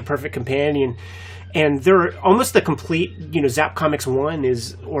book is such a perfect companion. And they're almost the complete, you know, Zap Comics 1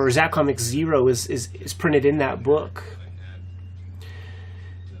 or Zap Comics 0 is printed in that book.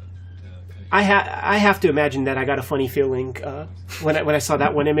 I have to imagine that I got a funny feeling when I saw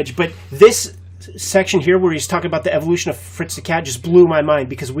that one image. But this section here where he's talking about the evolution of Fritz the Cat just blew my mind,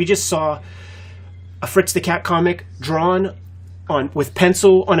 because we just saw a Fritz the Cat comic drawn with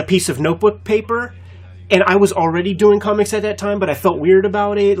pencil on a piece of notebook paper. And I was already doing comics at that time, but I felt weird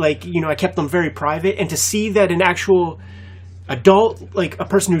about it. Like, you know, I kept them very private. And to see that an actual adult, like a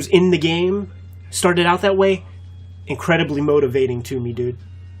person who's in the game, started out that way, incredibly motivating to me, dude.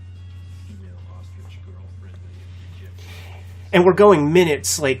 And we're going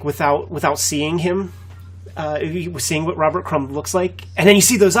minutes, like, without seeing him, seeing what Robert Crumb looks like. And then you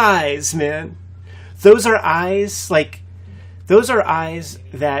see those eyes, man. Those are eyes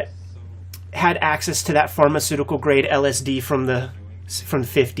that had access to that pharmaceutical grade LSD from the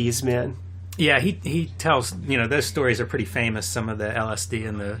 50s, man. Yeah, he tells, you know, those stories are pretty famous, some of the LSD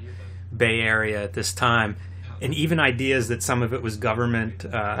in the Bay Area at this time, and even ideas that some of it was government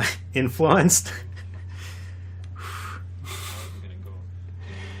influenced.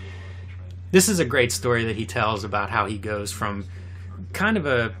 This is a great story that he tells about how he goes from kind of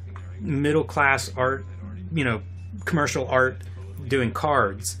a middle class art, you know, commercial art, doing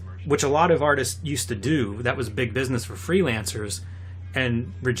cards, which a lot of artists used to do. That was big business for freelancers,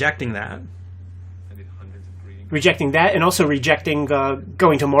 and rejecting that. Rejecting that, and also rejecting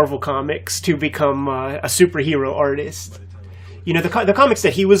going to Marvel Comics to become a superhero artist. You know, the comics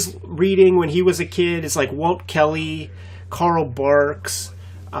that he was reading when he was a kid is like Walt Kelly, Carl Barks,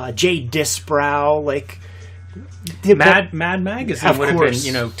 Jay Disbrow, like... Mad Magazine would have been,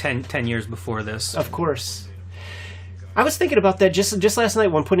 you know, 10 years before this. Of course. I was thinking about that just last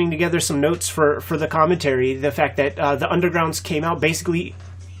night when putting together some notes for the commentary. The fact that the Undergrounds came out basically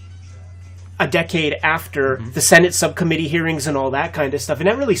a decade after the Senate subcommittee hearings and all that kind of stuff. And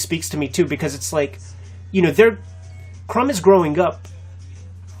that really speaks to me, too, because it's like, you know, Crumb is growing up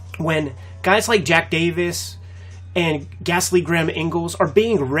when guys like Jack Davis and Ghastly Graham Ingalls are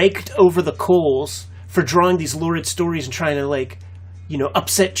being raked over the coals for drawing these lurid stories and trying to, like, you know,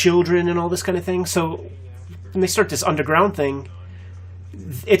 upset children and all this kind of thing. So when they start this underground thing,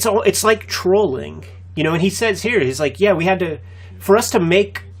 it's like trolling, you know. And he says here, he's like, yeah, we had to, for us to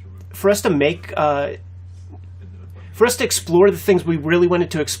explore the things we really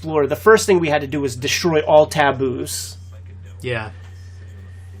wanted to explore, the first thing we had to do was destroy all taboos. Yeah.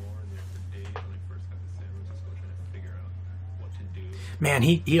 Man,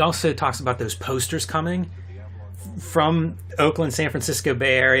 he also talks about those posters coming from Oakland, San Francisco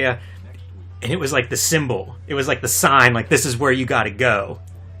Bay Area, and it was like the symbol. It was like the sign, like, this is where you got to go.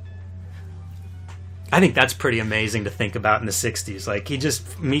 I think that's pretty amazing to think about in the 60s. Like, he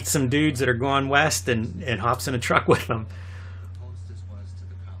just meets some dudes that are going west and hops in a truck with them.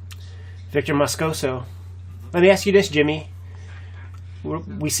 Victor Moscoso. Let me ask you this, Jimmy.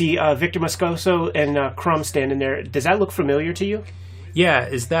 We see Victor Moscoso and Crumb standing there. Does that look familiar to you? Yeah,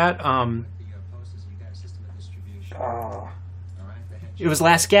 is that... It was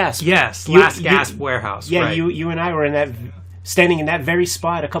Last Gasp. Yes, Last Gasp Warehouse. Yeah, right. you and I were in that standing in that very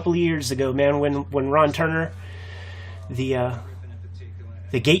spot a couple of years ago, man, when Ron Turner, the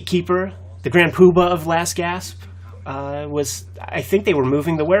gatekeeper, the Grand Poobah of Last Gasp, was, I think they were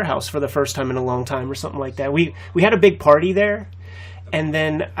moving the warehouse for the first time in a long time or something like that. We had a big party there, and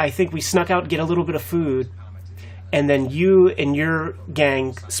then I think we snuck out to get a little bit of food, and then you and your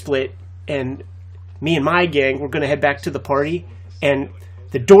gang split, and me and my gang were going to head back to the party, and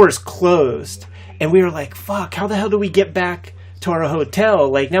the doors closed, and we were like, fuck, how the hell do we get back to our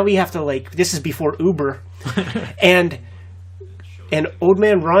hotel? Like, now we have to, like, this is before Uber. And old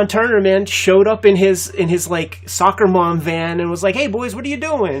man Ron Turner, man, showed up in his like soccer mom van and was like, "Hey boys, what are you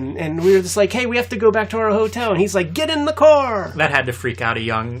doing?" And we were just like, "Hey, we have to go back to our hotel." And he's like, "Get in the car." That had to freak out a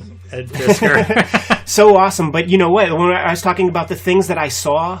young Ed Piskor. So awesome. But you know what? When I was talking about the things that I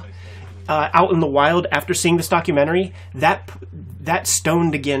saw out in the wild after seeing this documentary, that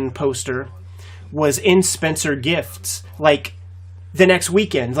Stoned Again poster was in Spencer Gifts like the next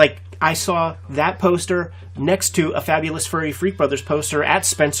weekend. Like, I saw that poster next to a Fabulous Furry Freak Brothers poster at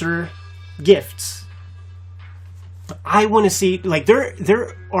Spencer Gifts. I want to see, like,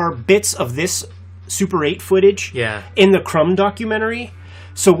 there are bits of this Super 8 footage in the Crumb documentary.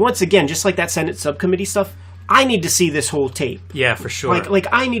 So once again, just like that Senate subcommittee stuff, I need to see this whole tape. Yeah, for sure. Like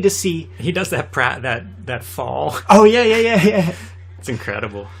I need to see. He does that that fall. Oh yeah. It's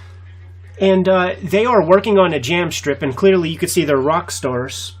incredible. And they are working on a jam strip, and clearly you could see they're rock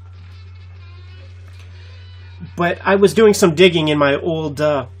stars. But I was doing some digging in my old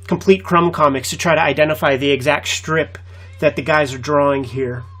Complete Crumb comics to try to identify the exact strip that the guys are drawing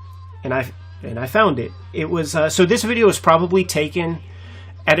here, and I found it. It was so this video was probably taken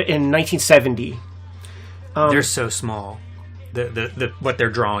in 1970. They're so small. The what they're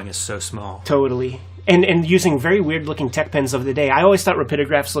drawing is so small. Totally. And using very weird looking tech pens of the day. I always thought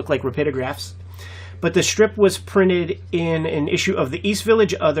rapidographs looked like rapidographs. But the strip was printed in an issue of the East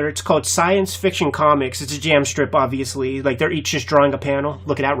Village Other. It's called Science Fiction Comics. It's a jam strip, obviously. Like, they're each just drawing a panel.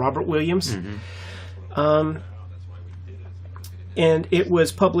 Look at that, Robert Williams. Mm-hmm. And it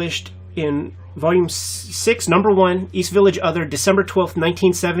was published in Volume 6, Number 1, East Village Other, December 12th,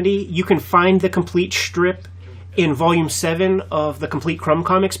 1970. You can find the complete strip in Volume 7 of the Complete Crumb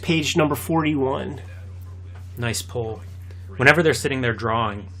Comics, page number 41. Nice pull. Whenever they're sitting there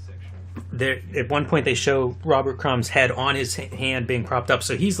drawing, at one point they show Robert Crumb's head on his hand being propped up,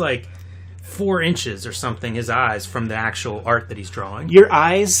 so he's like 4 inches or something, his eyes, from the actual art that he's drawing. Your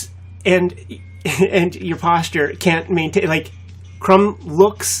eyes and your posture can't maintain, like, Crumb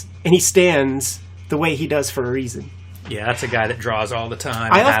looks and he stands the way he does for a reason. Yeah, that's a guy that draws all the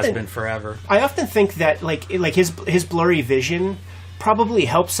time and has been forever. I often think that like his blurry vision probably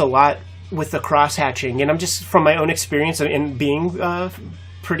helps a lot with the cross hatching, and I'm just from my own experience and being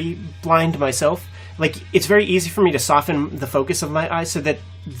pretty blind myself. Like, it's very easy for me to soften the focus of my eyes so that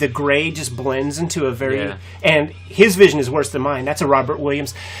the gray just blends into a very... And his vision is worse than mine. That's a Robert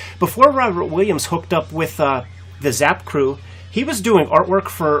Williams. Before Robert Williams hooked up with the Zap crew, he was doing artwork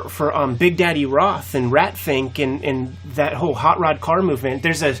for Big Daddy Roth and Ratfink and that whole hot rod car movement.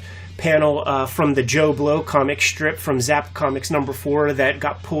 There's a panel from the Joe Blow comic strip from Zap Comics number 4 that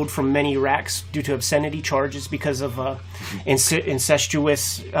got pulled from many racks due to obscenity charges because of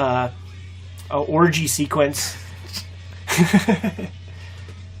incestuous orgy sequence.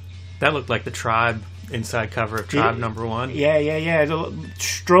 That looked like the Tribe inside cover of Tribe number 1. Yeah.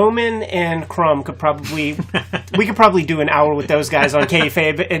 Stroman and Crumb could probably we could probably do an hour with those guys on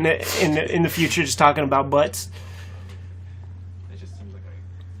kayfabe in the future, just talking about butts. It just seems like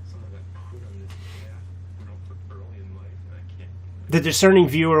something that put on this path, early in life, and I can't. The discerning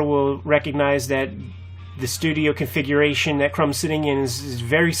viewer will recognize that the studio configuration that Crumb's sitting in is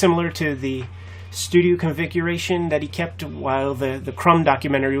very similar to the studio configuration that he kept while the Crumb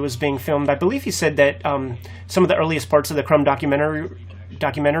documentary was being filmed. I believe he said that some of the earliest parts of the Crumb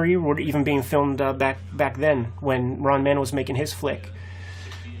documentary were even being filmed back then when Ron Mann was making his flick.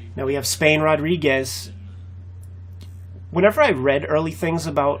 Now we have Spain Rodriguez. Whenever I read early things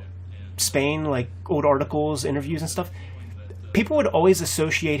about Spain, like old articles, interviews and stuff, people would always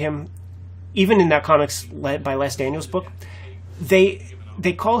associate him, even in that comics led by Les Daniels book,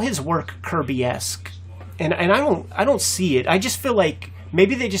 they call his work Kirby-esque, and I don't see it. I just feel like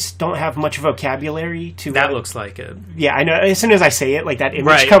maybe they just don't have much vocabulary to. That looks like it. Yeah, I know. As soon as I say it, like that image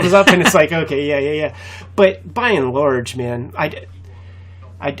right. comes up, and it's like, okay, yeah. But by and large, man, I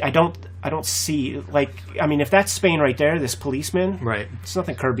don't see, like, I mean, if that's Spain right there, this policeman, right? There's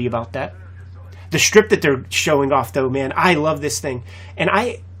nothing Kirby about that. The strip that they're showing off, though, man, I love this thing, and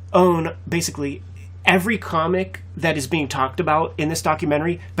I own basically every comic that is being talked about in this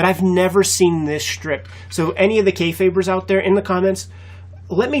documentary, but I've never seen this strip. So any of the kayfabers out there in the comments,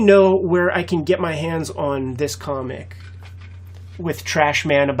 let me know where I can get my hands on this comic with Trash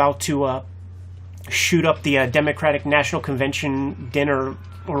Man about to shoot up the Democratic National Convention dinner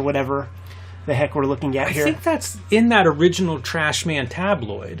or whatever the heck we're looking at here. I think that's in that original Trash Man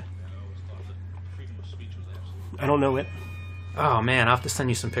tabloid. I don't know it. Oh man, I'll have to send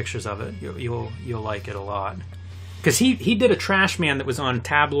you some pictures of it. You'll like it a lot. Because he did a Trash Man that was on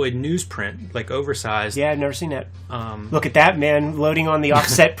tabloid newsprint, like oversized. Yeah, I've never seen that. Look at that, man, loading on the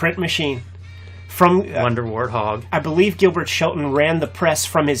offset print machine. From Wonder Warthog. I believe Gilbert Shelton ran the press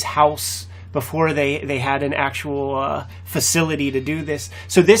from his house before they had an actual facility to do this.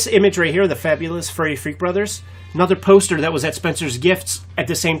 So this image right here, the fabulous Furry Freak Brothers, another poster that was at Spencer's Gifts at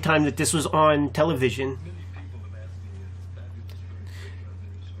the same time that this was on television.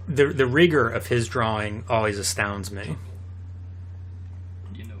 The rigor of his drawing always astounds me.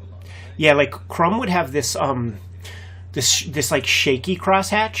 Yeah, like Crumb would have this this like shaky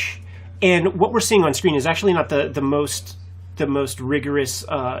crosshatch, and what we're seeing on screen is actually not the most rigorous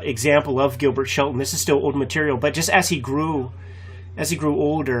example of Gilbert Shelton. This is still old material, but just as he grew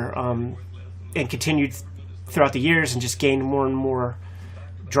older and continued throughout the years and just gained more and more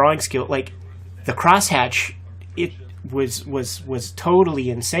drawing skill, like the crosshatch, it was totally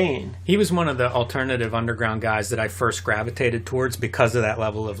insane. He was one of the alternative underground guys that I first gravitated towards because of that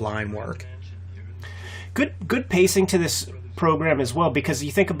level of line work. Good pacing to this program as well, because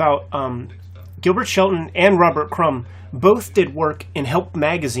you think about Gilbert Shelton and Robert Crumb both did work in Help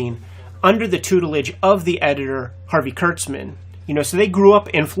magazine under the tutelage of the editor Harvey Kurtzman. You know, so they grew up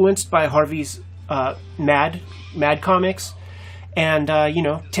influenced by Harvey's Mad comics, and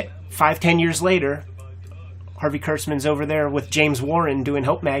 5-10 years later, Harvey Kurtzman's over there with James Warren doing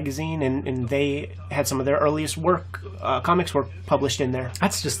Help magazine, and they had some of their earliest comics work published in there.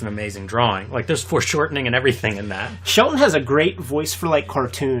 That's just an amazing drawing. Like, there's foreshortening and everything in that. Shelton has a great voice for, like,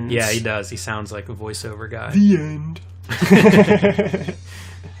 cartoons. Yeah, he does. He sounds like a voiceover guy. The end.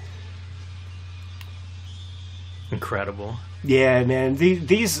 Incredible. Yeah, man.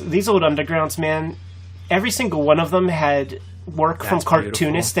 These old undergrounds, man, every single one of them had work from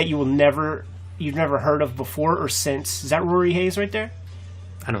cartoonists that you've never heard of before or since. Is that Rory Hayes right there?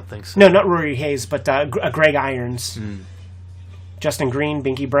 I don't think so. No, not Rory Hayes, but Greg Irons. Justin Green,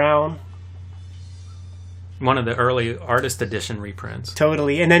 Binky Brown. One of the early artist edition reprints.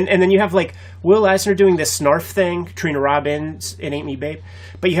 Totally. And then you have like Will Eisner doing this snarf thing, Trina Robbins, It Ain't Me Babe.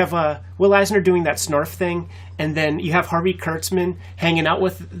 But you have Will Eisner doing that snarf thing, and then you have Harvey Kurtzman hanging out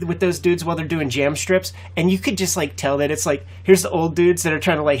with those dudes while they're doing jam strips, and you could just like tell that it's like, here's the old dudes that are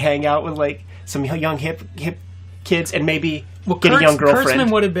trying to like hang out with like some young hip kids and maybe get a young girlfriend.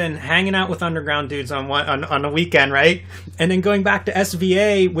 Kurtzman would have been hanging out with underground dudes on a weekend, right? And then going back to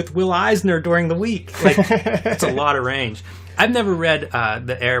SVA with Will Eisner during the week. Like, that's a lot of range. I've never read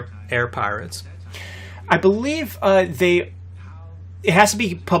the Air Pirates. I believe it has to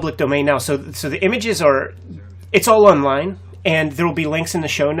be public domain now. So the images it's all online, and there will be links in the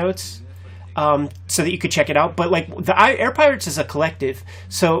show notes so that you could check it out. But like the Air Pirates is a collective.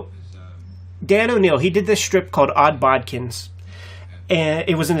 So Dan O'Neill, he did this strip called Odd Bodkins, and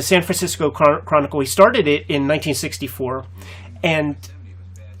it was in the San Francisco Chronicle. He started it in 1964, and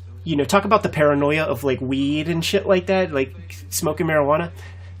talk about the paranoia of like weed and shit like that, like smoking marijuana.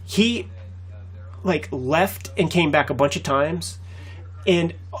 He like left and came back a bunch of times,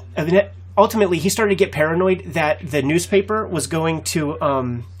 and ultimately he started to get paranoid that the newspaper was going to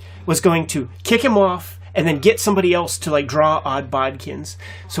kick him off and then get somebody else to like draw Odd Bodkins.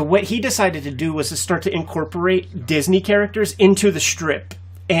 So what he decided to do was to start to incorporate Disney characters into the strip,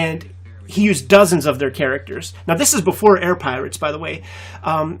 and he used dozens of their characters. Now this is before Air Pirates, by the way,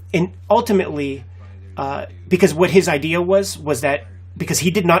 and ultimately, because what his idea was that because he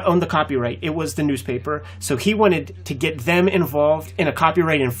did not own the copyright, it was the newspaper, so he wanted to get them involved in a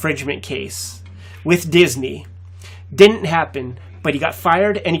copyright infringement case with Disney. Didn't happen. But he got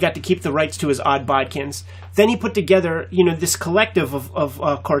fired, and he got to keep the rights to his Odd Bodkins. Then he put together, this collective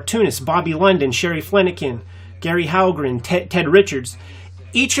of cartoonists: Bobby London, Sherry Flanagan, Gary Halgren, Ted Richards.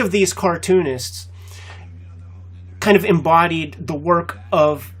 Each of these cartoonists kind of embodied the work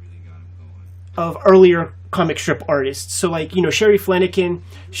of earlier comic strip artists. So, like, Sherry Flanagan,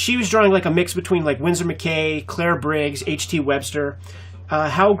 she was drawing like a mix between like Winsor McKay, Claire Briggs, H.T. Webster.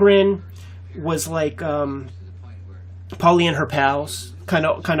 Halgren was like Polly and Her Pals kind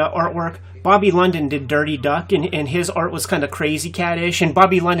of artwork. Bobby London did Dirty Duck, and his art was kind of Crazy Cat-ish. And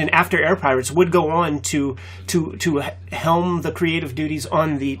Bobby London, after Air Pirates, would go on to helm the creative duties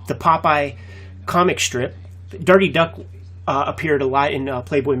on the Popeye comic strip. Dirty Duck appeared a lot in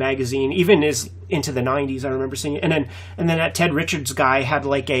Playboy magazine, even is into the 90s. I remember seeing it. And then that Ted Richards guy had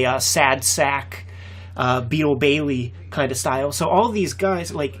like a sad sack Beetle Bailey kind of style. So all these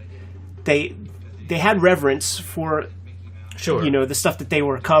guys, like, they had reverence for, Sure. you know, the stuff that they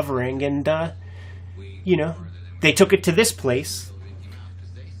were covering, and you know, they took it to this place.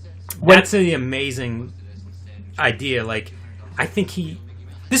 That's an amazing idea. Like, I think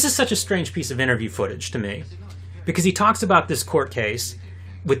this is such a strange piece of interview footage to me, because he talks about this court case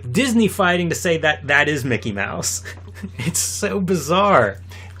with Disney fighting to say that that is Mickey Mouse. It's so bizarre.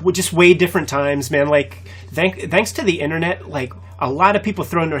 Well, just way different times, man. Like, thanks to the internet, like, a lot of people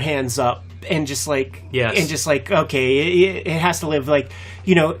throwing their hands up and just like, Yes. and just like, okay, it has to live, like,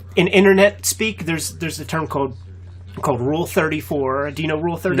 you know, in internet speak, there's a term called Rule 34. Do you know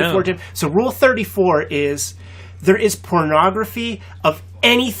Rule 34, No. Jim? So Rule 34 is there is pornography of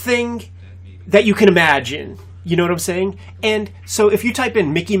anything that you can imagine. You know what I'm saying? And so if you type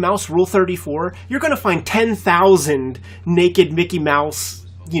in Mickey Mouse Rule 34, you're going to find 10,000 naked Mickey Mouse,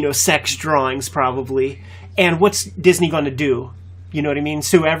 you know, sex drawings probably. And what's Disney going to do? You know what I mean?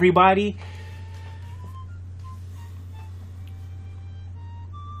 Sue everybody?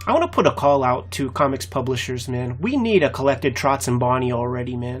 I want to put a call out to comics publishers, man. We need a collected Trotz and Bonnie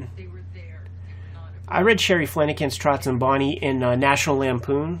already, man. I read Sherry Flanagan's Trotz and Bonnie in National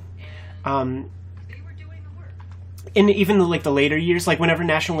Lampoon. In even like the later years, like whenever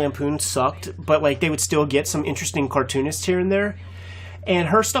National Lampoon sucked, but like they would still get some interesting cartoonists here and there. And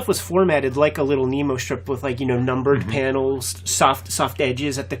her stuff was formatted like a little Nemo strip with, like, you know, numbered panels, soft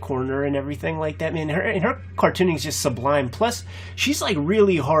edges at the corner and everything like that, man. Her cartooning is just sublime. Plus, she's like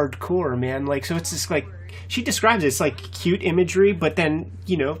really hardcore, man. Like, so it's just like, she describes it, it's like cute imagery, but then,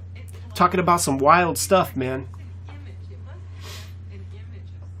 you know, talking about some wild stuff, man.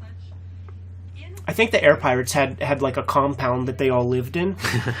 I think the Air Pirates had like a compound that they all lived in.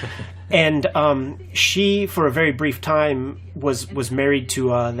 And she, for a very brief time, was married to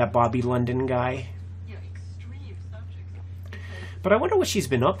that Bobby London guy. But I wonder what she's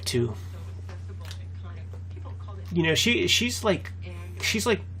been up to. You know, she's like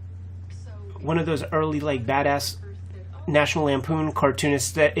one of those early, like, badass National Lampoon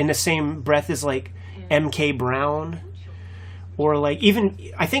cartoonists that in the same breath as like M.K. Brown. Or like even,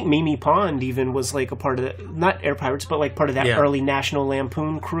 I think Mimi Pond even was like a part of the, not Air Pirates, but like part of that early National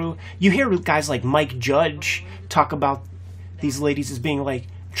Lampoon crew. You hear guys like Mike Judge talk about these ladies as being like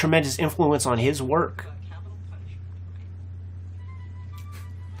tremendous influence on his work.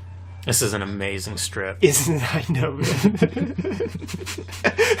 This is an amazing strip. Isn't I know.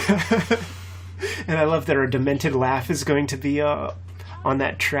 And I love that our demented laugh is going to be on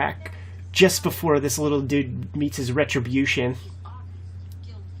that track just before this little dude meets his retribution.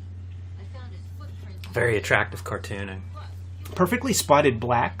 Very attractive cartooning. Perfectly spotted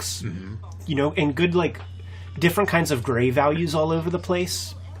blacks, you know, and good, like, different kinds of gray values all over the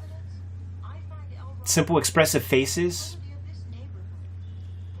place. Simple, expressive faces.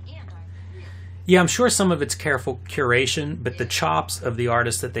 Yeah, I'm sure some of it's careful curation, but the chops of the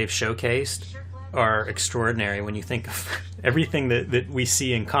artists that they've showcased are extraordinary when you think of everything that we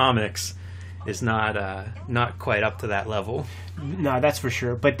see in comics is not quite up to that level. No, that's for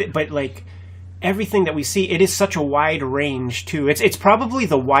sure. But like, everything that we see, it is such a wide range too. It's probably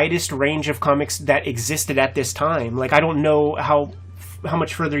the widest range of comics that existed at this time. Like, I don't know how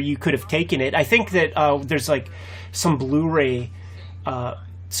much further you could have taken it. I think that there's like some Blu-ray, you know,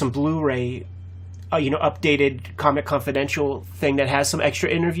 updated Comic Confidential thing that has some extra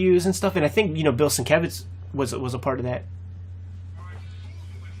interviews and stuff. And I think, you know, Bill Sienkiewicz was a part of that.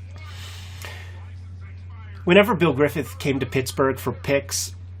 Whenever Bill Griffith came to Pittsburgh for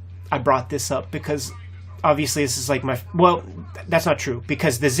Pix, I brought this up because obviously this is like well, that's not true,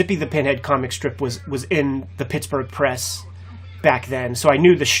 because the Zippy the Pinhead comic strip was in the Pittsburgh press back then. So I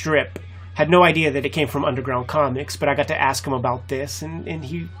knew the strip, had no idea that it came from Underground Comics, but I got to ask him about this, and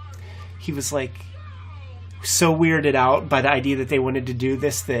he was like so weirded out by the idea that they wanted to do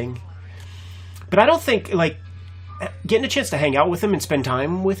this thing. But I don't think, like, getting a chance to hang out with him and spend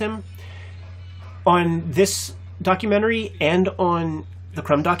time with him on this documentary and on the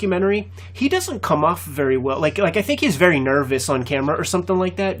Crumb documentary, he doesn't come off very well. Like I think he's very nervous on camera or something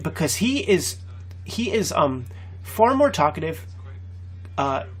like that, because he is far more talkative.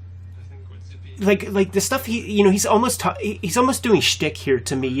 Like the stuff he's almost doing shtick here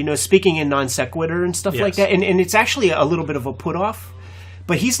to me, you know, speaking in non sequitur and stuff like that, and it's actually a little bit of a put off.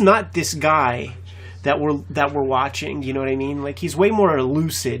 But he's not this guy that we're watching, you know what I mean? Like, he's way more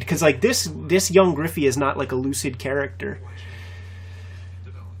lucid, because like this young Griffey is not like a lucid character.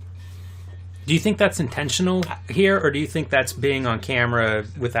 Do Do you think that's intentional here, or do you think that's being on camera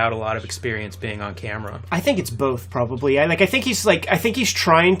without a lot of experience being on camera? I think it's both, probably. I think he's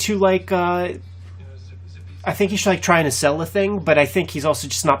trying to I think he's like trying to sell a thing, but I think he's also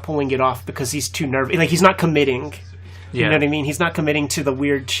just not pulling it off because he's too nervous. Like, he's not committing. You know what I mean? He's not committing to the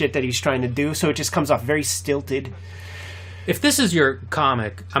weird shit that he's trying to do, so it just comes off very stilted. If this is your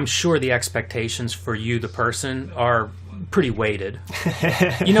comic, I'm sure the expectations for you, the person, are pretty weighted.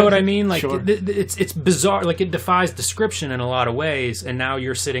 You know what I mean? Like, Sure. it's bizarre. Like, it defies description in a lot of ways, and now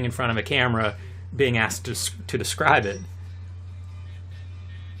you're sitting in front of a camera being asked to describe it.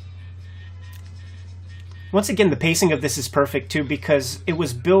 Once again, the pacing of this is perfect, too, because it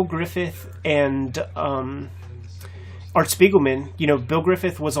was Bill Griffith and Art Spiegelman. You know, Bill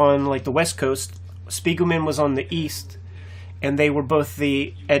Griffith was on, like, the West Coast. Spiegelman was on the East. And they were both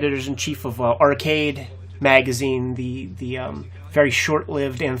the editors-in-chief of Arcade magazine, the very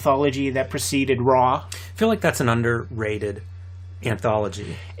short-lived anthology that preceded Raw. I feel like that's an underrated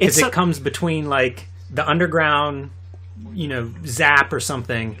anthology. Because it comes between, like, the underground, you know, Zap or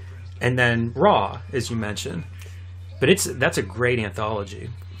something, and then Raw, as you mentioned. But that's a great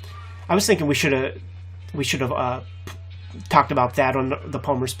anthology. I was thinking we should have talked about that on the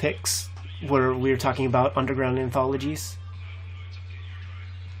Palmer's Picks, where we were talking about underground anthologies.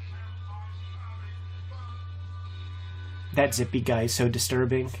 That Zippy guy is so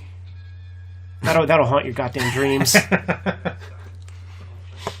disturbing. That'll haunt your goddamn dreams. And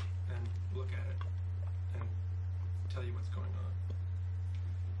look at it and tell you what's going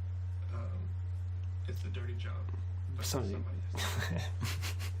on. It's a dirty job. But Something. somebody has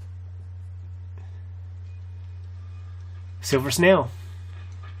Silver Snail.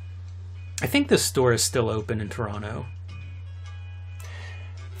 I think this store is still open in Toronto.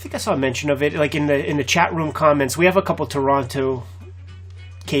 I think I saw a mention of it, like in the chat room comments. We have a couple Toronto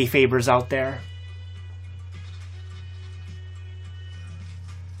kayfabers out there.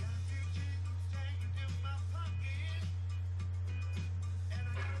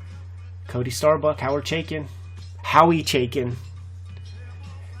 Cody Starbuck, Howard Chaykin, Howie Chaykin.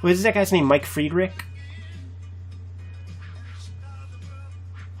 What is that guy's name? Mike Friedrich?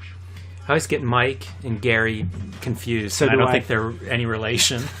 I always get Mike and Gary confused. So and I do don't I. think they're any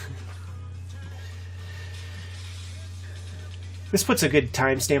relation. This puts a good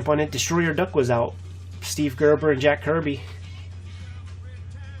timestamp on it. Destroyer Duck was out. Steve Gerber and Jack Kirby.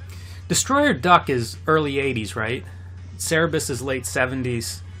 Destroyer Duck is early 80s, right? Cerebus is late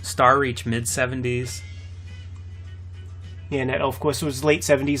 70s. Starreach mid 70s. Yeah, and that Elf Quest was late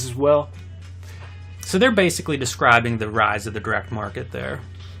 70s as well. So they're basically describing the rise of the direct market there.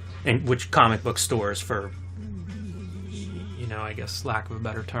 And which comic book stores, for, you know, I guess lack of a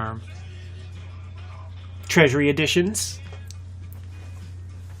better term. Treasury editions.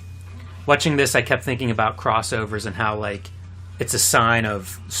 Watching this, I kept thinking about crossovers and how, like, it's a sign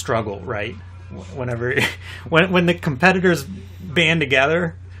of struggle, right? Whenever, when the competitors band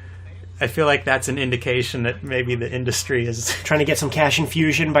together, I feel like that's an indication that maybe the industry is Trying to get some cash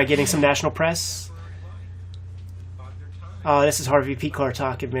infusion by getting some national press. Oh, this is Harvey Picar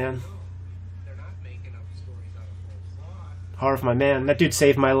talking, man. They're not making up stories out of whole cloth. Harv, my man. That dude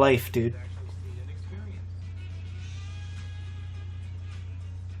saved my life, dude. Actually seen and experienced.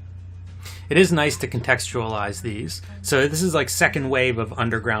 It is nice to contextualize these. So this is like second wave of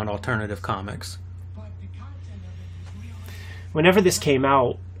underground alternative comics. Whenever this came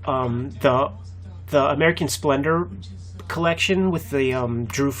out, the American Splendor collection with the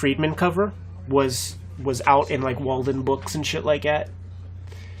Drew Friedman cover was out in like Walden Books and shit like that.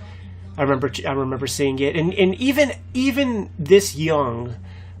 I remember seeing it, and even this young,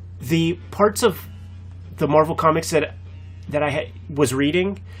 the parts of the Marvel comics that I was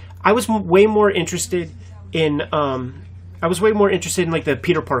reading, I was way more interested in like the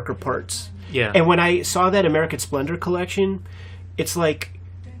Peter Parker parts. Yeah. And when I saw that American Splendor collection, it's like,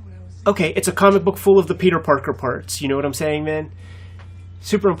 okay, it's a comic book full of the Peter Parker parts. You know what I'm saying, man?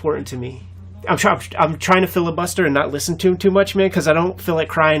 Super important to me. I'm trying to filibuster and not listen to him too much, man, because I don't feel like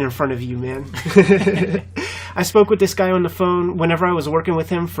crying in front of you, man. I spoke with this guy on the phone whenever I was working with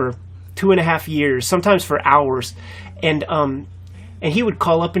him for 2.5 years, sometimes for hours, and he would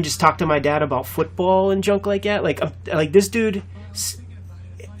call up and just talk to my dad about football and junk like that. Like this dude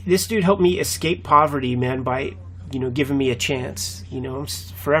helped me escape poverty, man, by, you know, giving me a chance. You know, I'm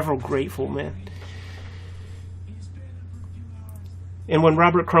forever grateful, man. And when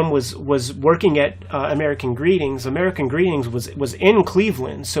Robert Crumb was working at American Greetings was in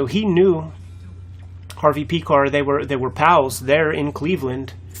Cleveland, so he knew Harvey Picar. They were pals there in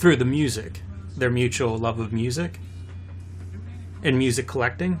Cleveland. Through the music. Their mutual love of music. In music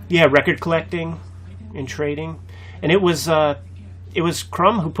collecting? Yeah, record collecting and trading. And it was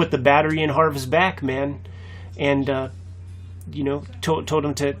Crumb who put the battery in Harv's back, man. And told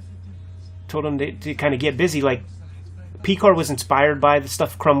him to kind of get busy. Like, Picard was inspired by the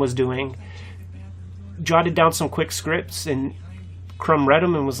stuff Crumb was doing, jotted down some quick scripts, and Crumb read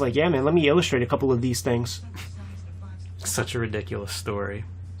them and was like, yeah, man, let me illustrate a couple of these things. Such a ridiculous story.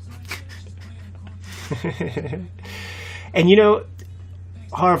 And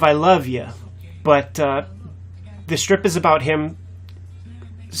Harv, I love you, but the strip is about him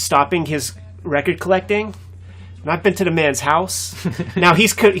stopping his record collecting. And I've been to the man's house. Now he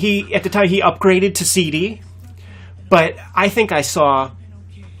at the time he upgraded to CD, but I think I saw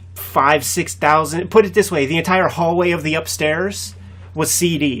 5,000-6,000. Put it this way: the entire hallway of the upstairs was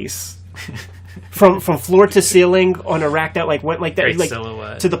CDs, from floor to ceiling on a racked out went like that, Great like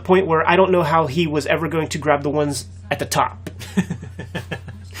silhouette. to the point where I don't know how he was ever going to grab the ones at the top.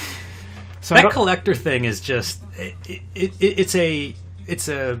 So That collector thing is just it's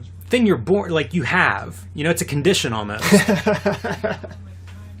a thing you're born, like, you have, it's a condition almost.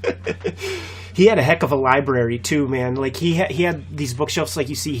 He had a heck of a library too, man. Like, he had these bookshelves like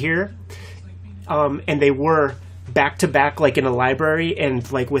you see here, and they were back to back, like in a library,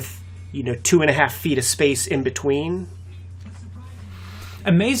 and like with 2.5 feet of space in between.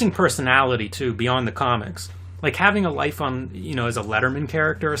 Amazing personality too, beyond the comics. Like, having a life on, as a Letterman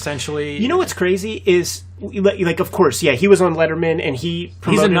character, essentially. You know what's crazy is, like, of course, yeah, he was on Letterman, and he's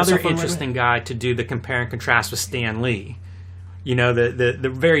another interesting guy to do the compare and contrast with Stan Lee.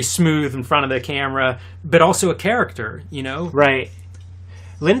 The very smooth in front of the camera, but also a character, Right.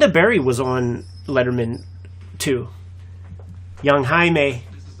 Linda Berry was on Letterman, too. Young Jaime.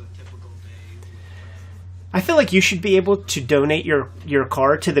 I feel like you should be able to donate your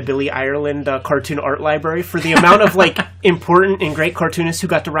car to the Billy Ireland Cartoon Art Library for the amount of, like, important and great cartoonists who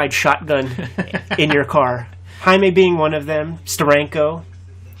got to ride shotgun in your car. Jaime being one of them. Steranko.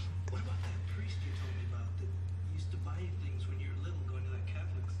 What about that priest you told me about that used to buy you things when you were little, going to that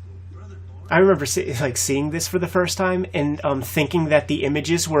Catholic school? Brother Boris? I remember seeing this for the first time and thinking that the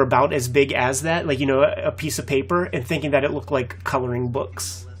images were about as big as that, like, a piece of paper, and thinking that it looked like coloring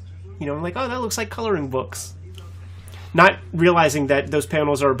books. I'm like, oh, that looks like coloring books. Not realizing that those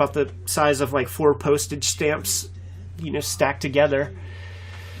panels are about the size of like 4 postage stamps, stacked together.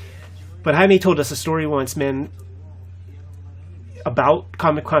 But Jaime told us a story once, man, about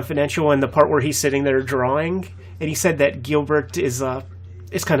Comic Confidential and the part where he's sitting there drawing, and he said that Gilbert is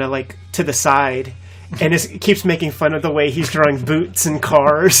kind of like to the side, and keeps making fun of the way he's drawing boots and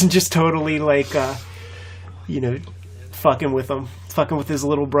cars, and just totally like, fucking with his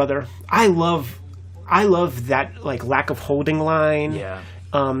little brother. I love that, like, lack of holding line. Yeah.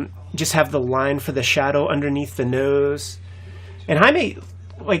 Just have the line for the shadow underneath the nose. And Jaime,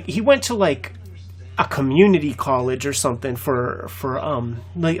 like, he went to like a community college or something for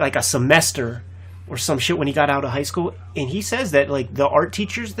like a semester or some shit when he got out of high school, and he says that, like, the art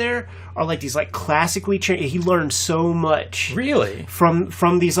teachers there are like these, like, classically trained. He learned so much Really?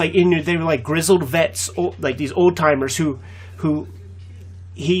 from these, like, they were like grizzled vets, like these old timers who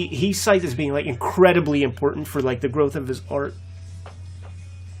he cites as being, like, incredibly important for, like, the growth of his art.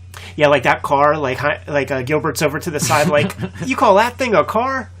 Yeah, like that car, like Gilbert's over to the side, like, you call that thing a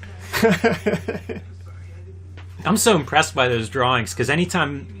car? I'm so impressed by those drawings, because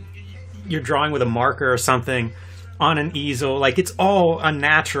anytime you're drawing with a marker or something on an easel, like, it's all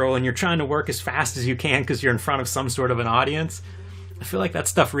unnatural, and you're trying to work as fast as you can because you're in front of some sort of an audience. I feel like that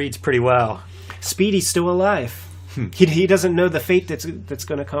stuff reads pretty well. Speedy's still alive. He doesn't know the fate that's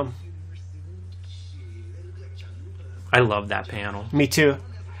going to come. I love that panel. Me too.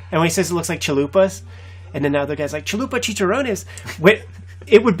 And when he says it looks like chalupas, and then the other guy's like, chalupa chicharrones.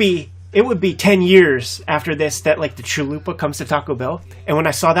 It would be 10 years after this that, like, the chalupa comes to Taco Bell. And when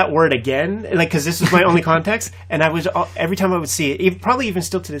I saw that word again, like, because this was my only context, and every time I would see it, probably even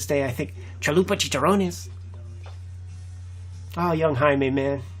still to this day, I think, chalupa chicharrones. Oh, young Jaime,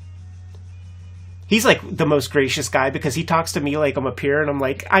 man. He's, like, the most gracious guy, because he talks to me like I'm a peer, and I'm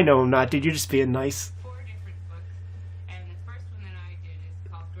like, I know I'm not, dude. You're just being nice. 4 different books, and the first one that I did is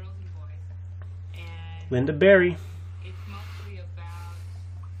called Girls and Boys, and Linda Berry, it's mostly about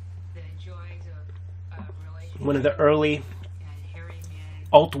the joys of relationships one of the early and Harry men.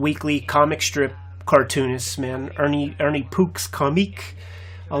 alt weekly comic strip cartoonists, man. Ernie Pook's Comique,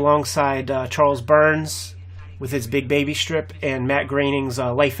 alongside Charles Burns with his Big Baby strip, and Matt Groening's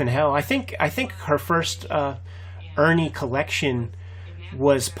Life in Hell. I think her first Ernie collection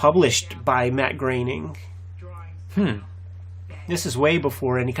was published by Matt Groening. This is way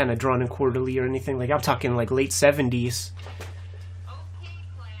before any kind of Drawn and Quarterly or anything. Like, I'm talking like late 70s.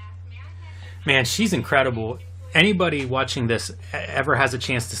 Man, she's incredible. Anybody watching this ever has a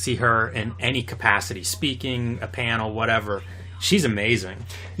chance to see her in any capacity, speaking, a panel, whatever. She's amazing.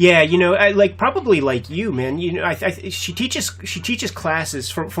 Yeah, probably like you, man. She teaches classes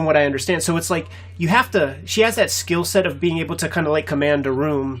from what I understand. So it's like she has that skill set of being able to kind of like command a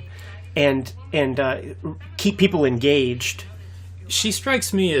room and keep people engaged. She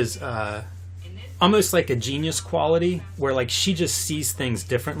strikes me as almost like a genius quality, where like she just sees things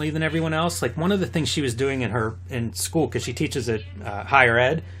differently than everyone else. Like one of the things she was doing in school, because she teaches at higher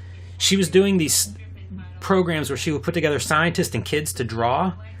ed, she was doing these programs where she would put together scientists and kids to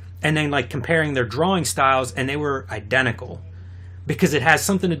draw, and then like comparing their drawing styles, and they were identical because it has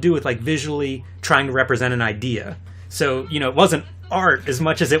something to do with like visually trying to represent an idea. So it wasn't art as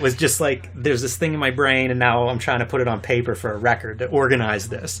much as it was just like, there's this thing in my brain and now I'm trying to put it on paper for a record to organize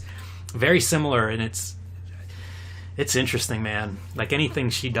this. Very similar, and it's interesting, man. Like anything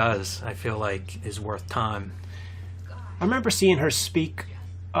she does, I feel like is worth time. I remember seeing her speak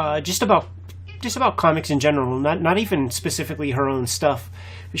just about comics in general, not even specifically her own stuff.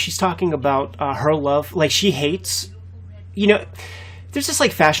 But she's talking about her love. Like she hates, there's this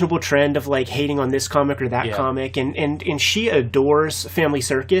like fashionable trend of like hating on this comic or that comic, and she adores Family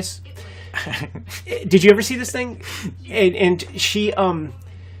Circus. Did you ever see this thing? And she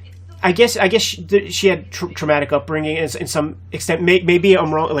I guess she had traumatic upbringing in some extent. Maybe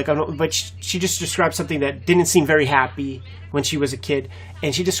I'm wrong, but she just described something that didn't seem very happy when she was a kid,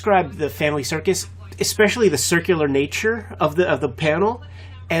 and she described the Family Circus, especially the circular nature of the panel,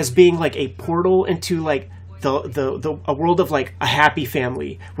 as being like a portal into like a world of like a happy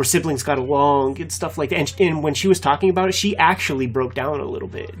family where siblings got along and stuff like that. And when she was talking about it, she actually broke down a little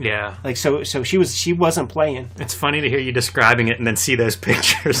bit. Yeah. Like so she wasn't playing. It's funny to hear you describing it and then see those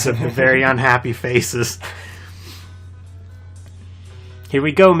pictures of the very unhappy faces. Here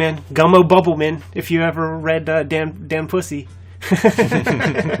we go, man. Gummo Bubbleman. If you ever read Dan Pussy.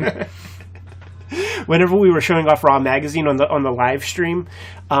 Whenever we were showing off Raw Magazine on the live stream,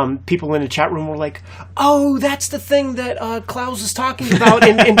 people in the chat room were like, "Oh, that's the thing that Klaus was talking about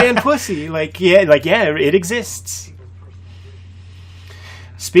in Dan Pussy." Yeah, it exists.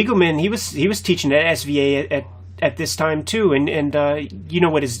 Spiegelman, he was teaching at SVA at this time too, and you know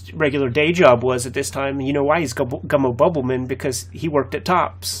what his regular day job was at this time. You know why he's Gummo Bubbleman? Because he worked at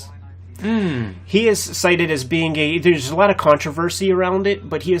Topps. He is cited as being there's a lot of controversy around it,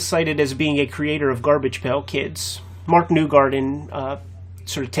 but he is cited as being a creator of Garbage Pail Kids. Mark Newgarden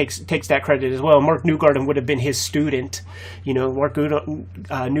sort of takes that credit as well. Mark Newgarden would have been his student. Mark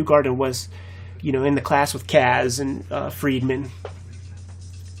Newgarden was, in the class with Kaz and Friedman.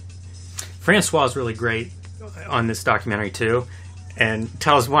 Francois is really great on this documentary too, and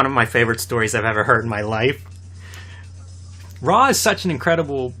tells one of my favorite stories I've ever heard in my life. Raw is such an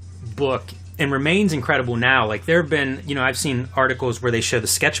incredible book and remains incredible now. Like there have been, I've seen articles where they show the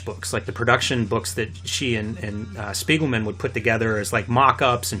sketchbooks, like the production books that she and Spiegelman would put together as like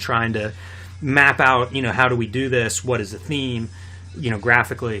mock-ups and trying to map out, how do we do this? What is the theme?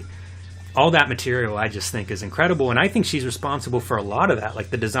 Graphically. All that material I just think is incredible, and I think she's responsible for a lot of that, like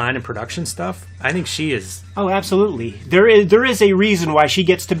the design and production stuff. I think she is. Oh, absolutely. There is a reason why she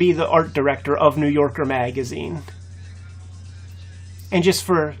gets to be the art director of New Yorker magazine. And just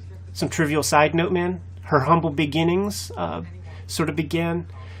for some trivial side note, man, her humble beginnings sort of began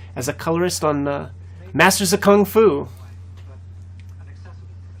as a colorist on Masters of Kung Fu.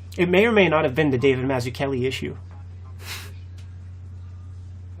 It may or may not have been the David Mazzucchelli issue.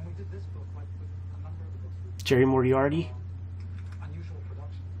 Jerry Moriarty.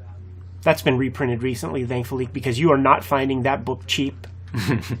 That's been reprinted recently, thankfully, because you are not finding that book cheap.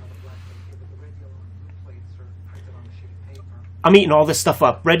 I'm eating all this stuff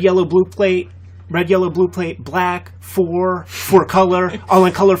up. Red, yellow, blue plate, black, four color, all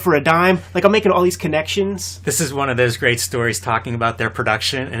in color for a dime. Like, I'm making all these connections. This is one of those great stories talking about their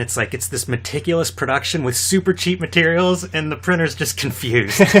production, and it's like, it's this meticulous production with super cheap materials, and the printer's just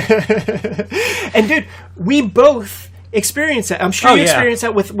confused. And dude, we both experience that. I'm sure you experience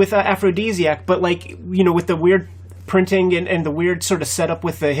that with Aphrodisiac, but like, with the weird printing and the weird sort of setup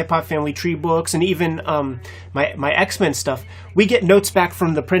with the Hip Hop Family Tree books, and even my X-Men stuff, we get notes back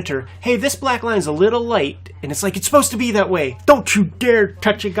from the printer. Hey, this black line's a little light, and it's like, it's supposed to be that way. Don't you dare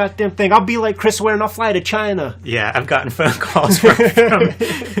touch a goddamn thing. I'll be like Chris Ware and I'll fly to China. Yeah, I've gotten phone calls from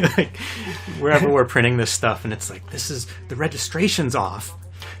like, wherever we're printing this stuff, and it's like, the registration's off.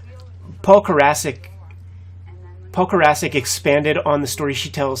 Paul Karasik expanded on the story she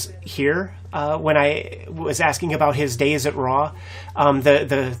tells here when I was asking about his days at Raw.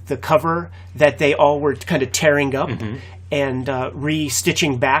 The cover that they all were kind of tearing up and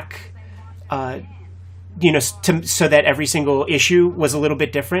re-stitching back so that every single issue was a little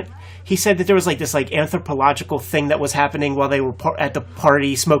bit different. He said that there was like this like anthropological thing that was happening while they were at the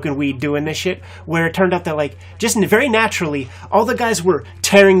party smoking weed doing this shit, where it turned out that like just very naturally all the guys were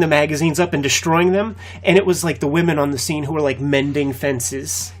tearing the magazines up and destroying them, and it was like the women on the scene who were like mending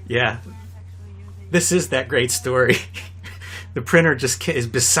fences. Yeah. This is that great story. The printer just is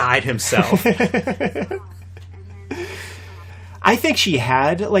beside himself. I think she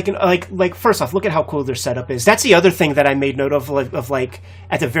had like first off, look at how cool their setup is. That's the other thing that I made note of like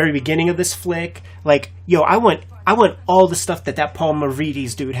at the very beginning of this flick. Like, yo, I want all the stuff that Paul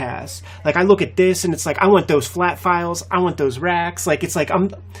Mavrides dude has. Like, I look at this and it's like I want those flat files, I want those racks. Like, it's like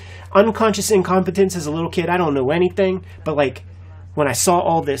I'm unconscious incompetence as a little kid. I don't know anything, but like when I saw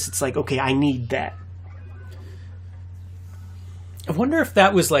all this, it's like, okay, I need that. I wonder if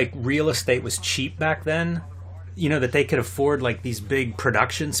that was like real estate was cheap back then. You know, that they could afford like these big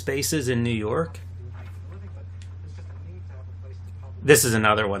production spaces in New York. This is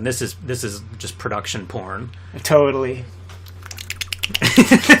another one. This is just production porn. Totally.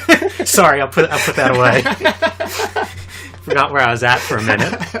 Sorry, I'll put that away. Forgot where I was at for a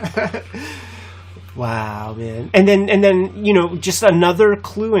minute. Wow, man. And then, you know, just another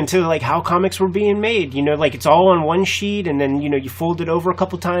clue into like how comics were being made. You know, like it's all on one sheet, and then, you know, you fold it over a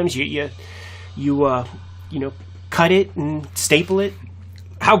couple times, you cut it and staple it.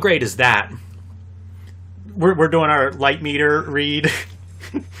 How great is that? We're doing our light meter read.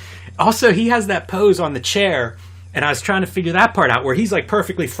 Also, he has that pose on the chair, and I was trying to figure that part out, where he's like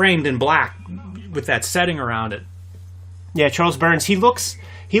perfectly framed in black with that setting around it. Yeah, Charles Burns, he looks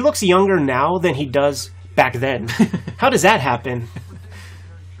younger now than he does back then. How does that happen?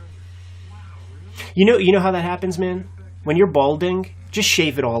 You know how that happens, man? When you're balding, just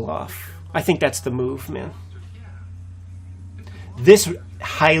shave it all off. I think that's the move, man. This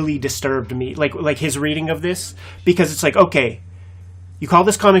highly disturbed me, like his reading of this, because it's like, okay, you call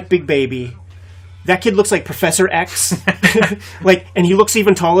this comic Big Baby, that kid looks like Professor X, like, and he looks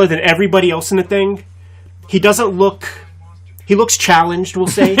even taller than everybody else in the thing. He looks challenged, we'll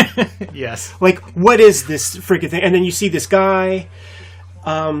say. Yes. Like, what is this freaking thing? And then you see this guy,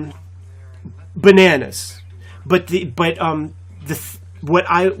 bananas. What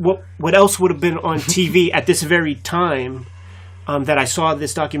else would have been on TV at this very time that I saw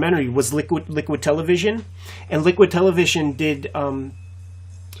this documentary was Liquid Television, and Liquid Television did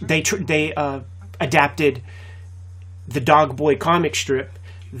they adapted the Dog Boy comic strip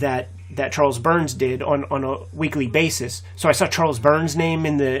that Charles Burns did on a weekly basis. So I saw Charles Burns' name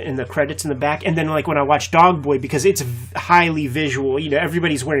in the credits in the back, and then like when I watched Dog Boy, because it's highly visual, you know,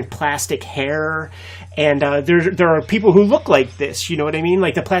 everybody's wearing plastic hair, and there are people who look like this, you know what I mean?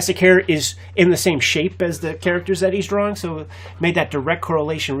 Like the plastic hair is in the same shape as the characters that he's drawing, so it made that direct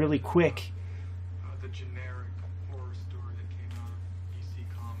correlation really quick. The generic horror story that came out of EC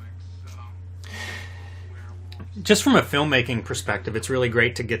Comics, Werewolves. Just from a filmmaking perspective, it's really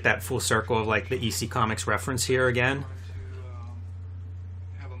great to get that full circle of like the EC Comics reference here again. To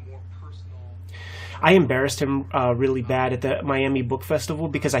have a more personal. I embarrassed him really bad at the Miami Book Festival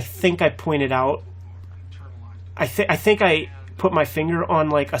because I think I pointed out, I think I put my finger on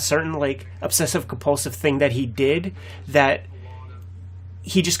like a certain like obsessive compulsive thing that he did that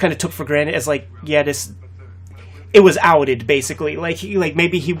he just kind of took for granted as like, yeah, it was outed basically.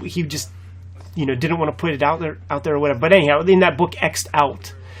 Maybe he just, you know, didn't want to put it out there or whatever. But anyhow, in that book, X'd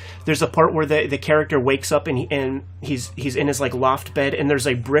Out, there's a part where the character wakes up and he's in his like loft bed, and there's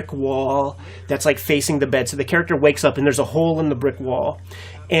a brick wall that's like facing the bed. So the character wakes up and there's a hole in the brick wall,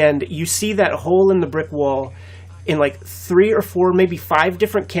 and you see that hole in the brick wall in like 3 or 4, maybe 5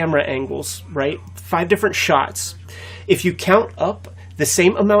 different camera angles, right? 5 different shots. If you count up, the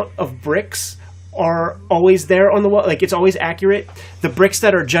same amount of bricks are always there on the wall, like it's always accurate. The bricks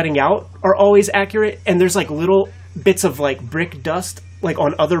that are jutting out are always accurate, and there's like little bits of like brick dust like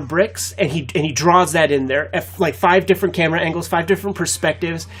on other bricks, and he draws that in there at like 5 different camera angles, 5 different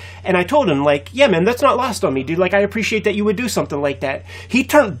perspectives. And I told him like, yeah man, that's not lost on me, dude. Like, I appreciate that you would do something like that. He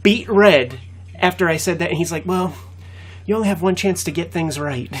turned beet red after I said that, and he's like, well, you only have one chance to get things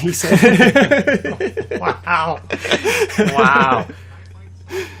right, he said. Wow.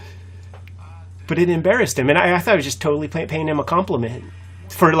 But it embarrassed him, and I thought I was just totally paying him a compliment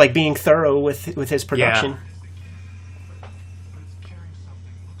for like being thorough with his production. Yeah.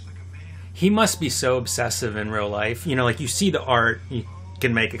 He must be so obsessive in real life. You know, like you see the art, you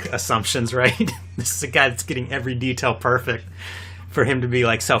can make assumptions, right? This is a guy that's getting every detail perfect. For him to be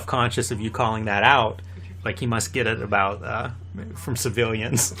like self-conscious of you calling that out, like he must get it about from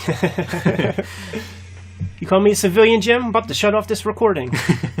civilians. You call me a civilian, Jim? I'm about to shut off this recording.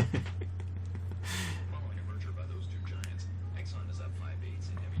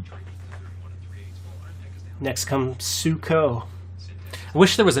 Next comes Suko. I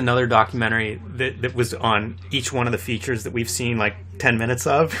wish there was another documentary that was on each one of the features that we've seen like 10 minutes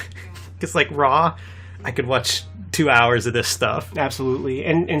of. Because like Raw, I could watch 2 hours of this stuff. Absolutely.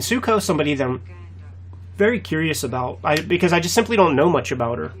 And Suko, somebody that I'm very curious about, because I just simply don't know much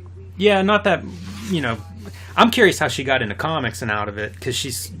about her. Yeah, not that, I'm curious how she got into comics and out of it,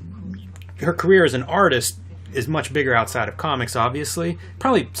 because her career as an artist is much bigger outside of comics, obviously.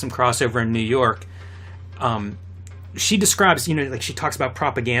 Probably some crossover in New York. She describes, like she talks about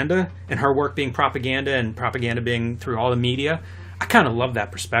propaganda and her work being propaganda and propaganda being through all the media. I kind of love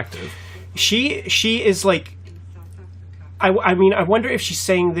that perspective. She is like, I mean, I wonder if she's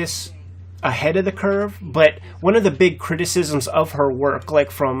saying this ahead of the curve, but one of the big criticisms of her work,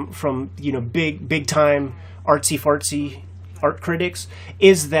 like from big time artsy fartsy art critics,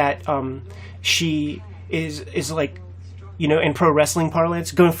 is that she is like, in pro wrestling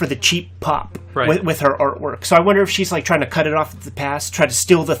parlance, going for the cheap pop with her artwork. So I wonder if she's like trying to cut it off at the pass, try to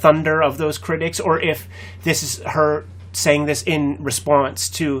steal the thunder of those critics, or if this is her saying this in response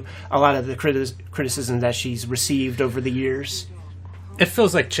to a lot of the criticism that she's received over the years. It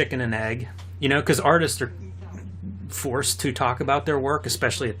feels like chicken and egg, because artists are forced to talk about their work,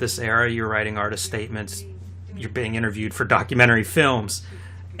 especially at this era. You're writing artist statements, you're being interviewed for documentary films,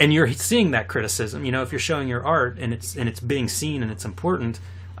 and you're seeing that criticism. If you're showing your art and it's being seen and it's important,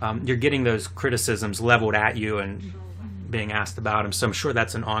 you're getting those criticisms leveled at you and being asked about them. So I'm sure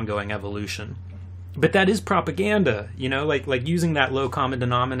that's an ongoing evolution. But that is propaganda, like using that low common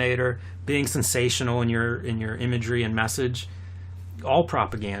denominator, being sensational in your imagery and message, all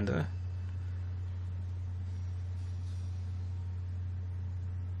propaganda.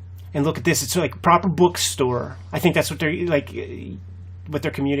 And look at this; it's like proper bookstore. I think that's what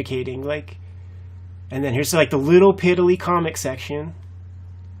they're communicating. Like, and then here's like the little piddly comic section,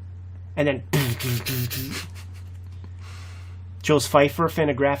 and then Jules Pfeiffer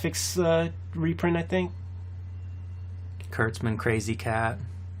Fantagraphics reprint, I think. Kurtzman, Crazy Cat.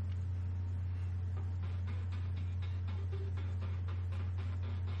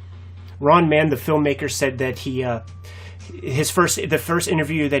 Ron Mann, the filmmaker, said that the first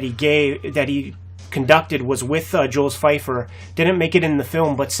interview that he conducted was with Jules Pfeiffer. Didn't make it in the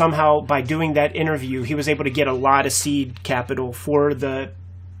film, but somehow by doing that interview, he was able to get a lot of seed capital for the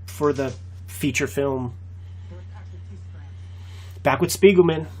feature film. Back with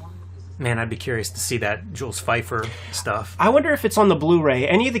Spiegelman. Man, I'd be curious to see that Jules Pfeiffer stuff. I wonder if it's on the Blu-ray.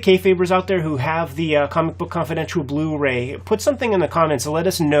 Any of the kayfabers out there who have the Comic Book Confidential Blu-ray, put something in the comments and let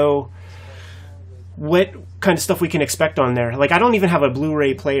us know what kind of stuff we can expect on there. Like, I don't even have a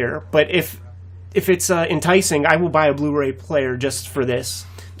Blu-ray player, but if it's enticing, I will buy a Blu-ray player just for this.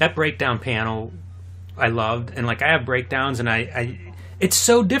 That breakdown panel I loved, and like I have breakdowns, and I it's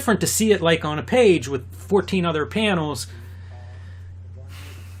so different to see it like on a page with 14 other panels.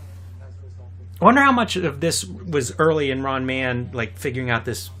 I wonder how much of this was early in Ron Mann, like figuring out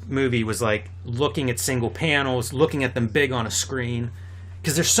this movie was like looking at single panels, looking at them big on a screen,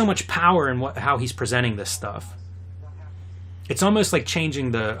 because there's so much power in how he's presenting this stuff. It's almost like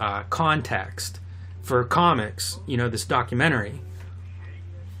changing the context for comics, this documentary.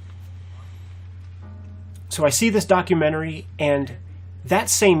 So I see this documentary, and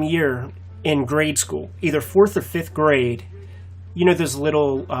that same year in grade school, either 4th or 5th grade, those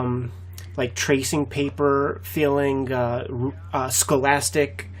little like tracing paper feeling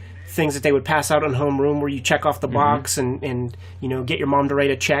scholastic things that they would pass out on homeroom, where you check off the box and get your mom to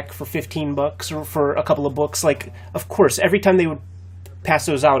write a check for $15 or for a couple of books. Like, of course, every time they would pass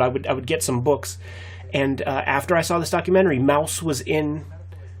those out, I would get some books. And after I saw this documentary, Mouse was in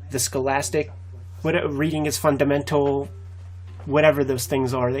the scholastic, reading is fundamental, whatever those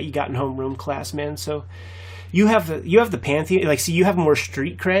things are that you got in homeroom class, man. So you have the Pantheon, like, see, you have more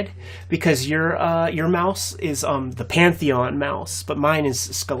street cred because your mouse is the Pantheon mouse, but mine is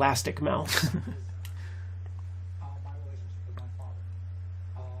Scholastic Mouse.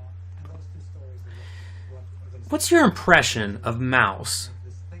 What's your impression of Mouse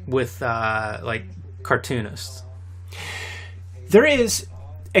with like cartoonists? There is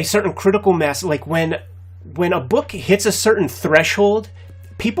a certain critical mass, like when a book hits a certain threshold,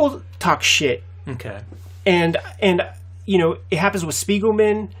 people talk shit. Okay. And it happens with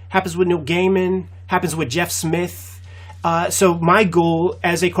Spiegelman, happens with Neil Gaiman, happens with Jeff Smith. So my goal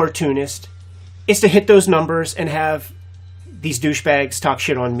as a cartoonist is to hit those numbers and have these douchebags talk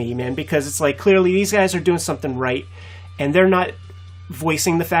shit on me, man, because it's like, clearly these guys are doing something right, and they're not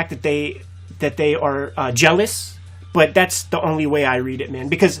voicing the fact that they are jealous, but that's the only way I read it, man,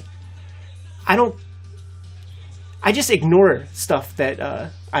 because I just ignore stuff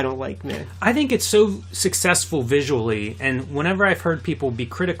that I don't like, man. I think it's so successful visually, and whenever I've heard people be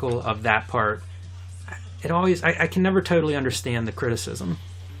critical of that part, I can never totally understand the criticism.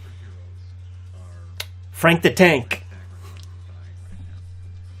 Frank the Tank.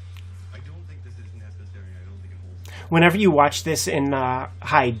 I don't think this is necessary. I don't think it holds. Whenever you watch this in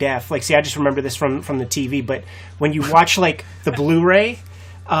high def, like, see, I just remember this from the TV, but when you watch, like, the Blu-ray,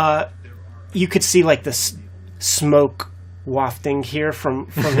 you could see, like, the smoke wafting here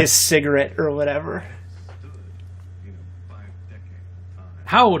from his cigarette or whatever. You know, 5 decades of time.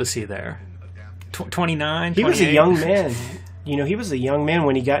 How old is he there? Adapted. 29? He was a 28? young man. You know, he was a young man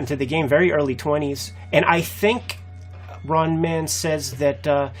when he got into the game, very early 20s. And I think Ron Mann says that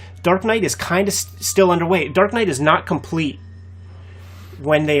Dark Knight is kind of still underway. Dark Knight is not complete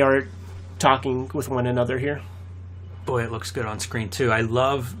when they are talking with one another here. Boy, it looks good on screen, too. I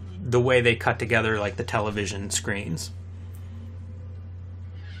love the way they cut together, like, the television screens.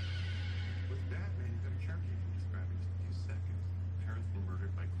 With Batman, you've got a character you can describe in just a few seconds. Parents were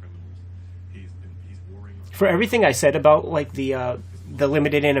murdered by criminals. He's warring on. For everything I said about, like, the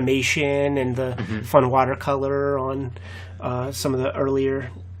limited animation and the fun watercolor on some of the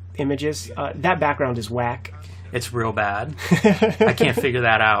earlier images, that background is whack. It's real bad. I can't figure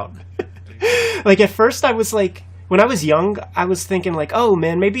that out. Like, at first I was like, when I was young, I was thinking like, oh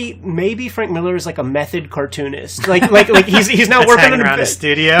man, maybe Frank Miller is like a method cartoonist. Like he's now working hanging on around a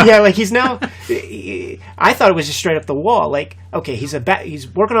studio. Yeah, like he's now. I thought it was just straight up the wall. Like, okay, he's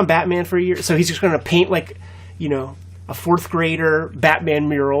working on Batman for a year, so he's just going to paint like, you know, a 4th grader Batman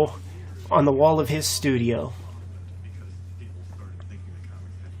mural on the wall of his studio. Because people started thinking the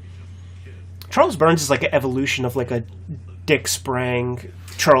comics had to be just for kids. Charles Burns is like an evolution of like a Dick Sprang,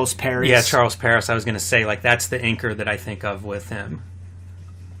 Charles Paris. Yeah, Charles Paris, I was going to say, like, that's the inker that I think of with him.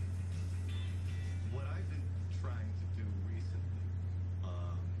 What I've been trying to do recently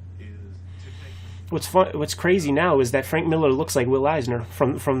is to take What's crazy now is that Frank Miller looks like Will Eisner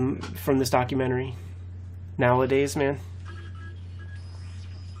from this documentary. Nowadays, man.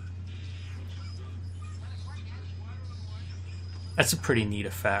 That's a pretty neat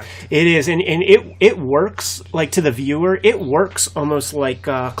effect. It is, and it works, like, to the viewer, it works almost like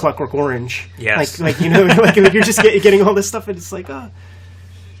Clockwork Orange. Yes. Like you know, like you're just getting all this stuff, and it's like, oh.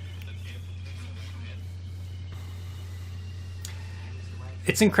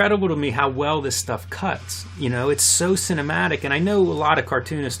 It's incredible to me how well this stuff cuts. You know, it's so cinematic, and I know a lot of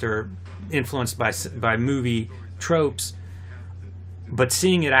cartoonists are influenced by movie tropes, but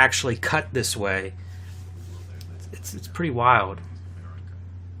seeing it actually cut this way, it's pretty wild. America,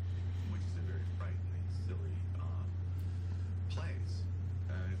 which is a very frightening, silly place.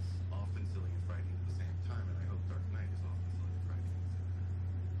 And it's often silly and frightening at the same time, and I hope Dark Knight is often silly and frightening at the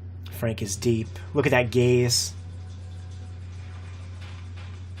same time. Frank is deep. Look at that gaze.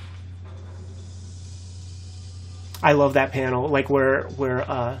 I love that panel, like where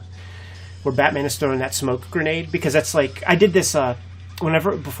Batman is throwing that smoke grenade, because that's like, I did this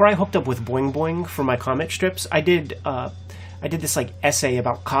before I hooked up with Boing Boing for my comic strips. I did this like essay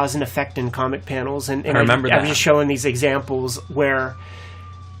about cause and effect in comic panels, and I remember I that. was just showing these examples where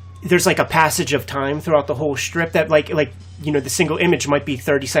there's like a passage of time throughout the whole strip that like you know, the single image might be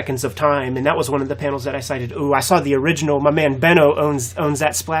 30 seconds of time, and that was one of the panels that I cited. Ooh, I saw the original. My man Benno owns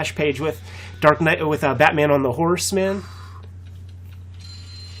that splash page with Dark Knight, with Batman on the horse, man.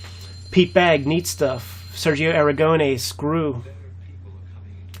 Pete Bagg, neat stuff. Sergio Aragone, screw.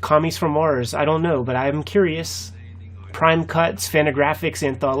 Commies from Mars, I don't know, but I'm curious. Prime Cuts, Fantagraphics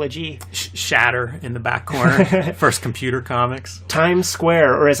Anthology. Shatter in the back corner. First computer comics. Times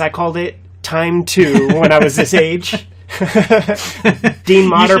Square, or as I called it, Time 2 when I was this age. Dean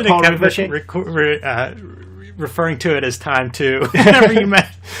Motter, You Paul should have Rivichet. kept referring to it as Time 2 whenever you met.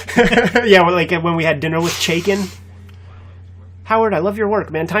 Yeah, well, like when we had dinner with Chaykin. Howard, I love your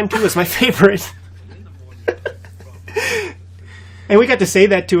work, man. Time 2 is my favorite. And we got to say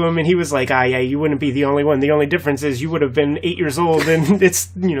that to him, and he was like, yeah, you wouldn't be the only one. The only difference is you would have been 8 years old, and it's,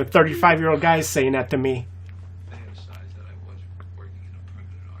 35-year-old guys saying that to me. They emphasized that I was working in a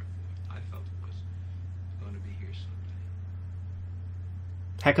permanent art form. I felt it was going to be here someday.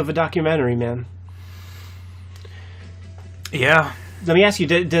 Heck of a documentary, man. Yeah. Let me ask you,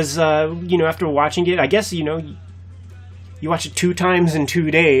 does, after watching it, I guess, you watch it 2 times in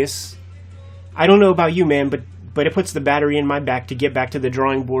 2 days. I don't know about you, man, but it puts the battery in my back to get back to the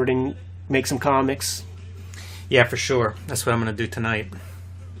drawing board and make some comics. Yeah, for sure. That's what I'm going to do tonight.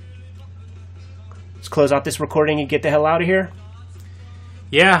 Let's close out this recording and get the hell out of here.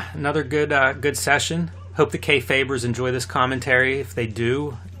 Yeah, another good session. Hope the K-Fabers enjoy this commentary. If they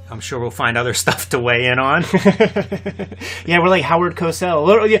do, I'm sure we'll find other stuff to weigh in on. Yeah, we're like Howard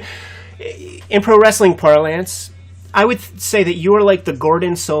Cosell. Yeah. In pro wrestling parlance, I would say that you are like the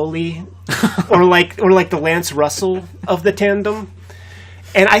Gordon Soley, or like the Lance Russell of the tandem,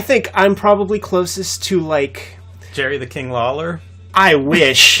 and I think I'm probably closest to like Jerry the King Lawler. I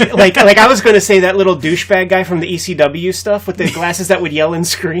wish. like I was going to say that little douchebag guy from the ECW stuff with the glasses that would yell and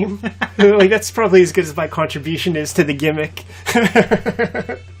scream. Like that's probably as good as my contribution is to the gimmick.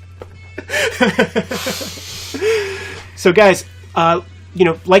 So guys,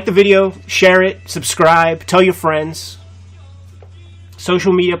 like the video, share it, subscribe, tell your friends.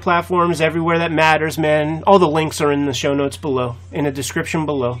 Social media platforms, everywhere that matters, man. All the links are in the show notes below, in the description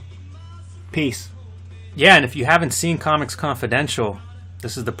below. Peace. Yeah, and if you haven't seen Comics Confidential,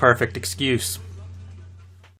 this is the perfect excuse.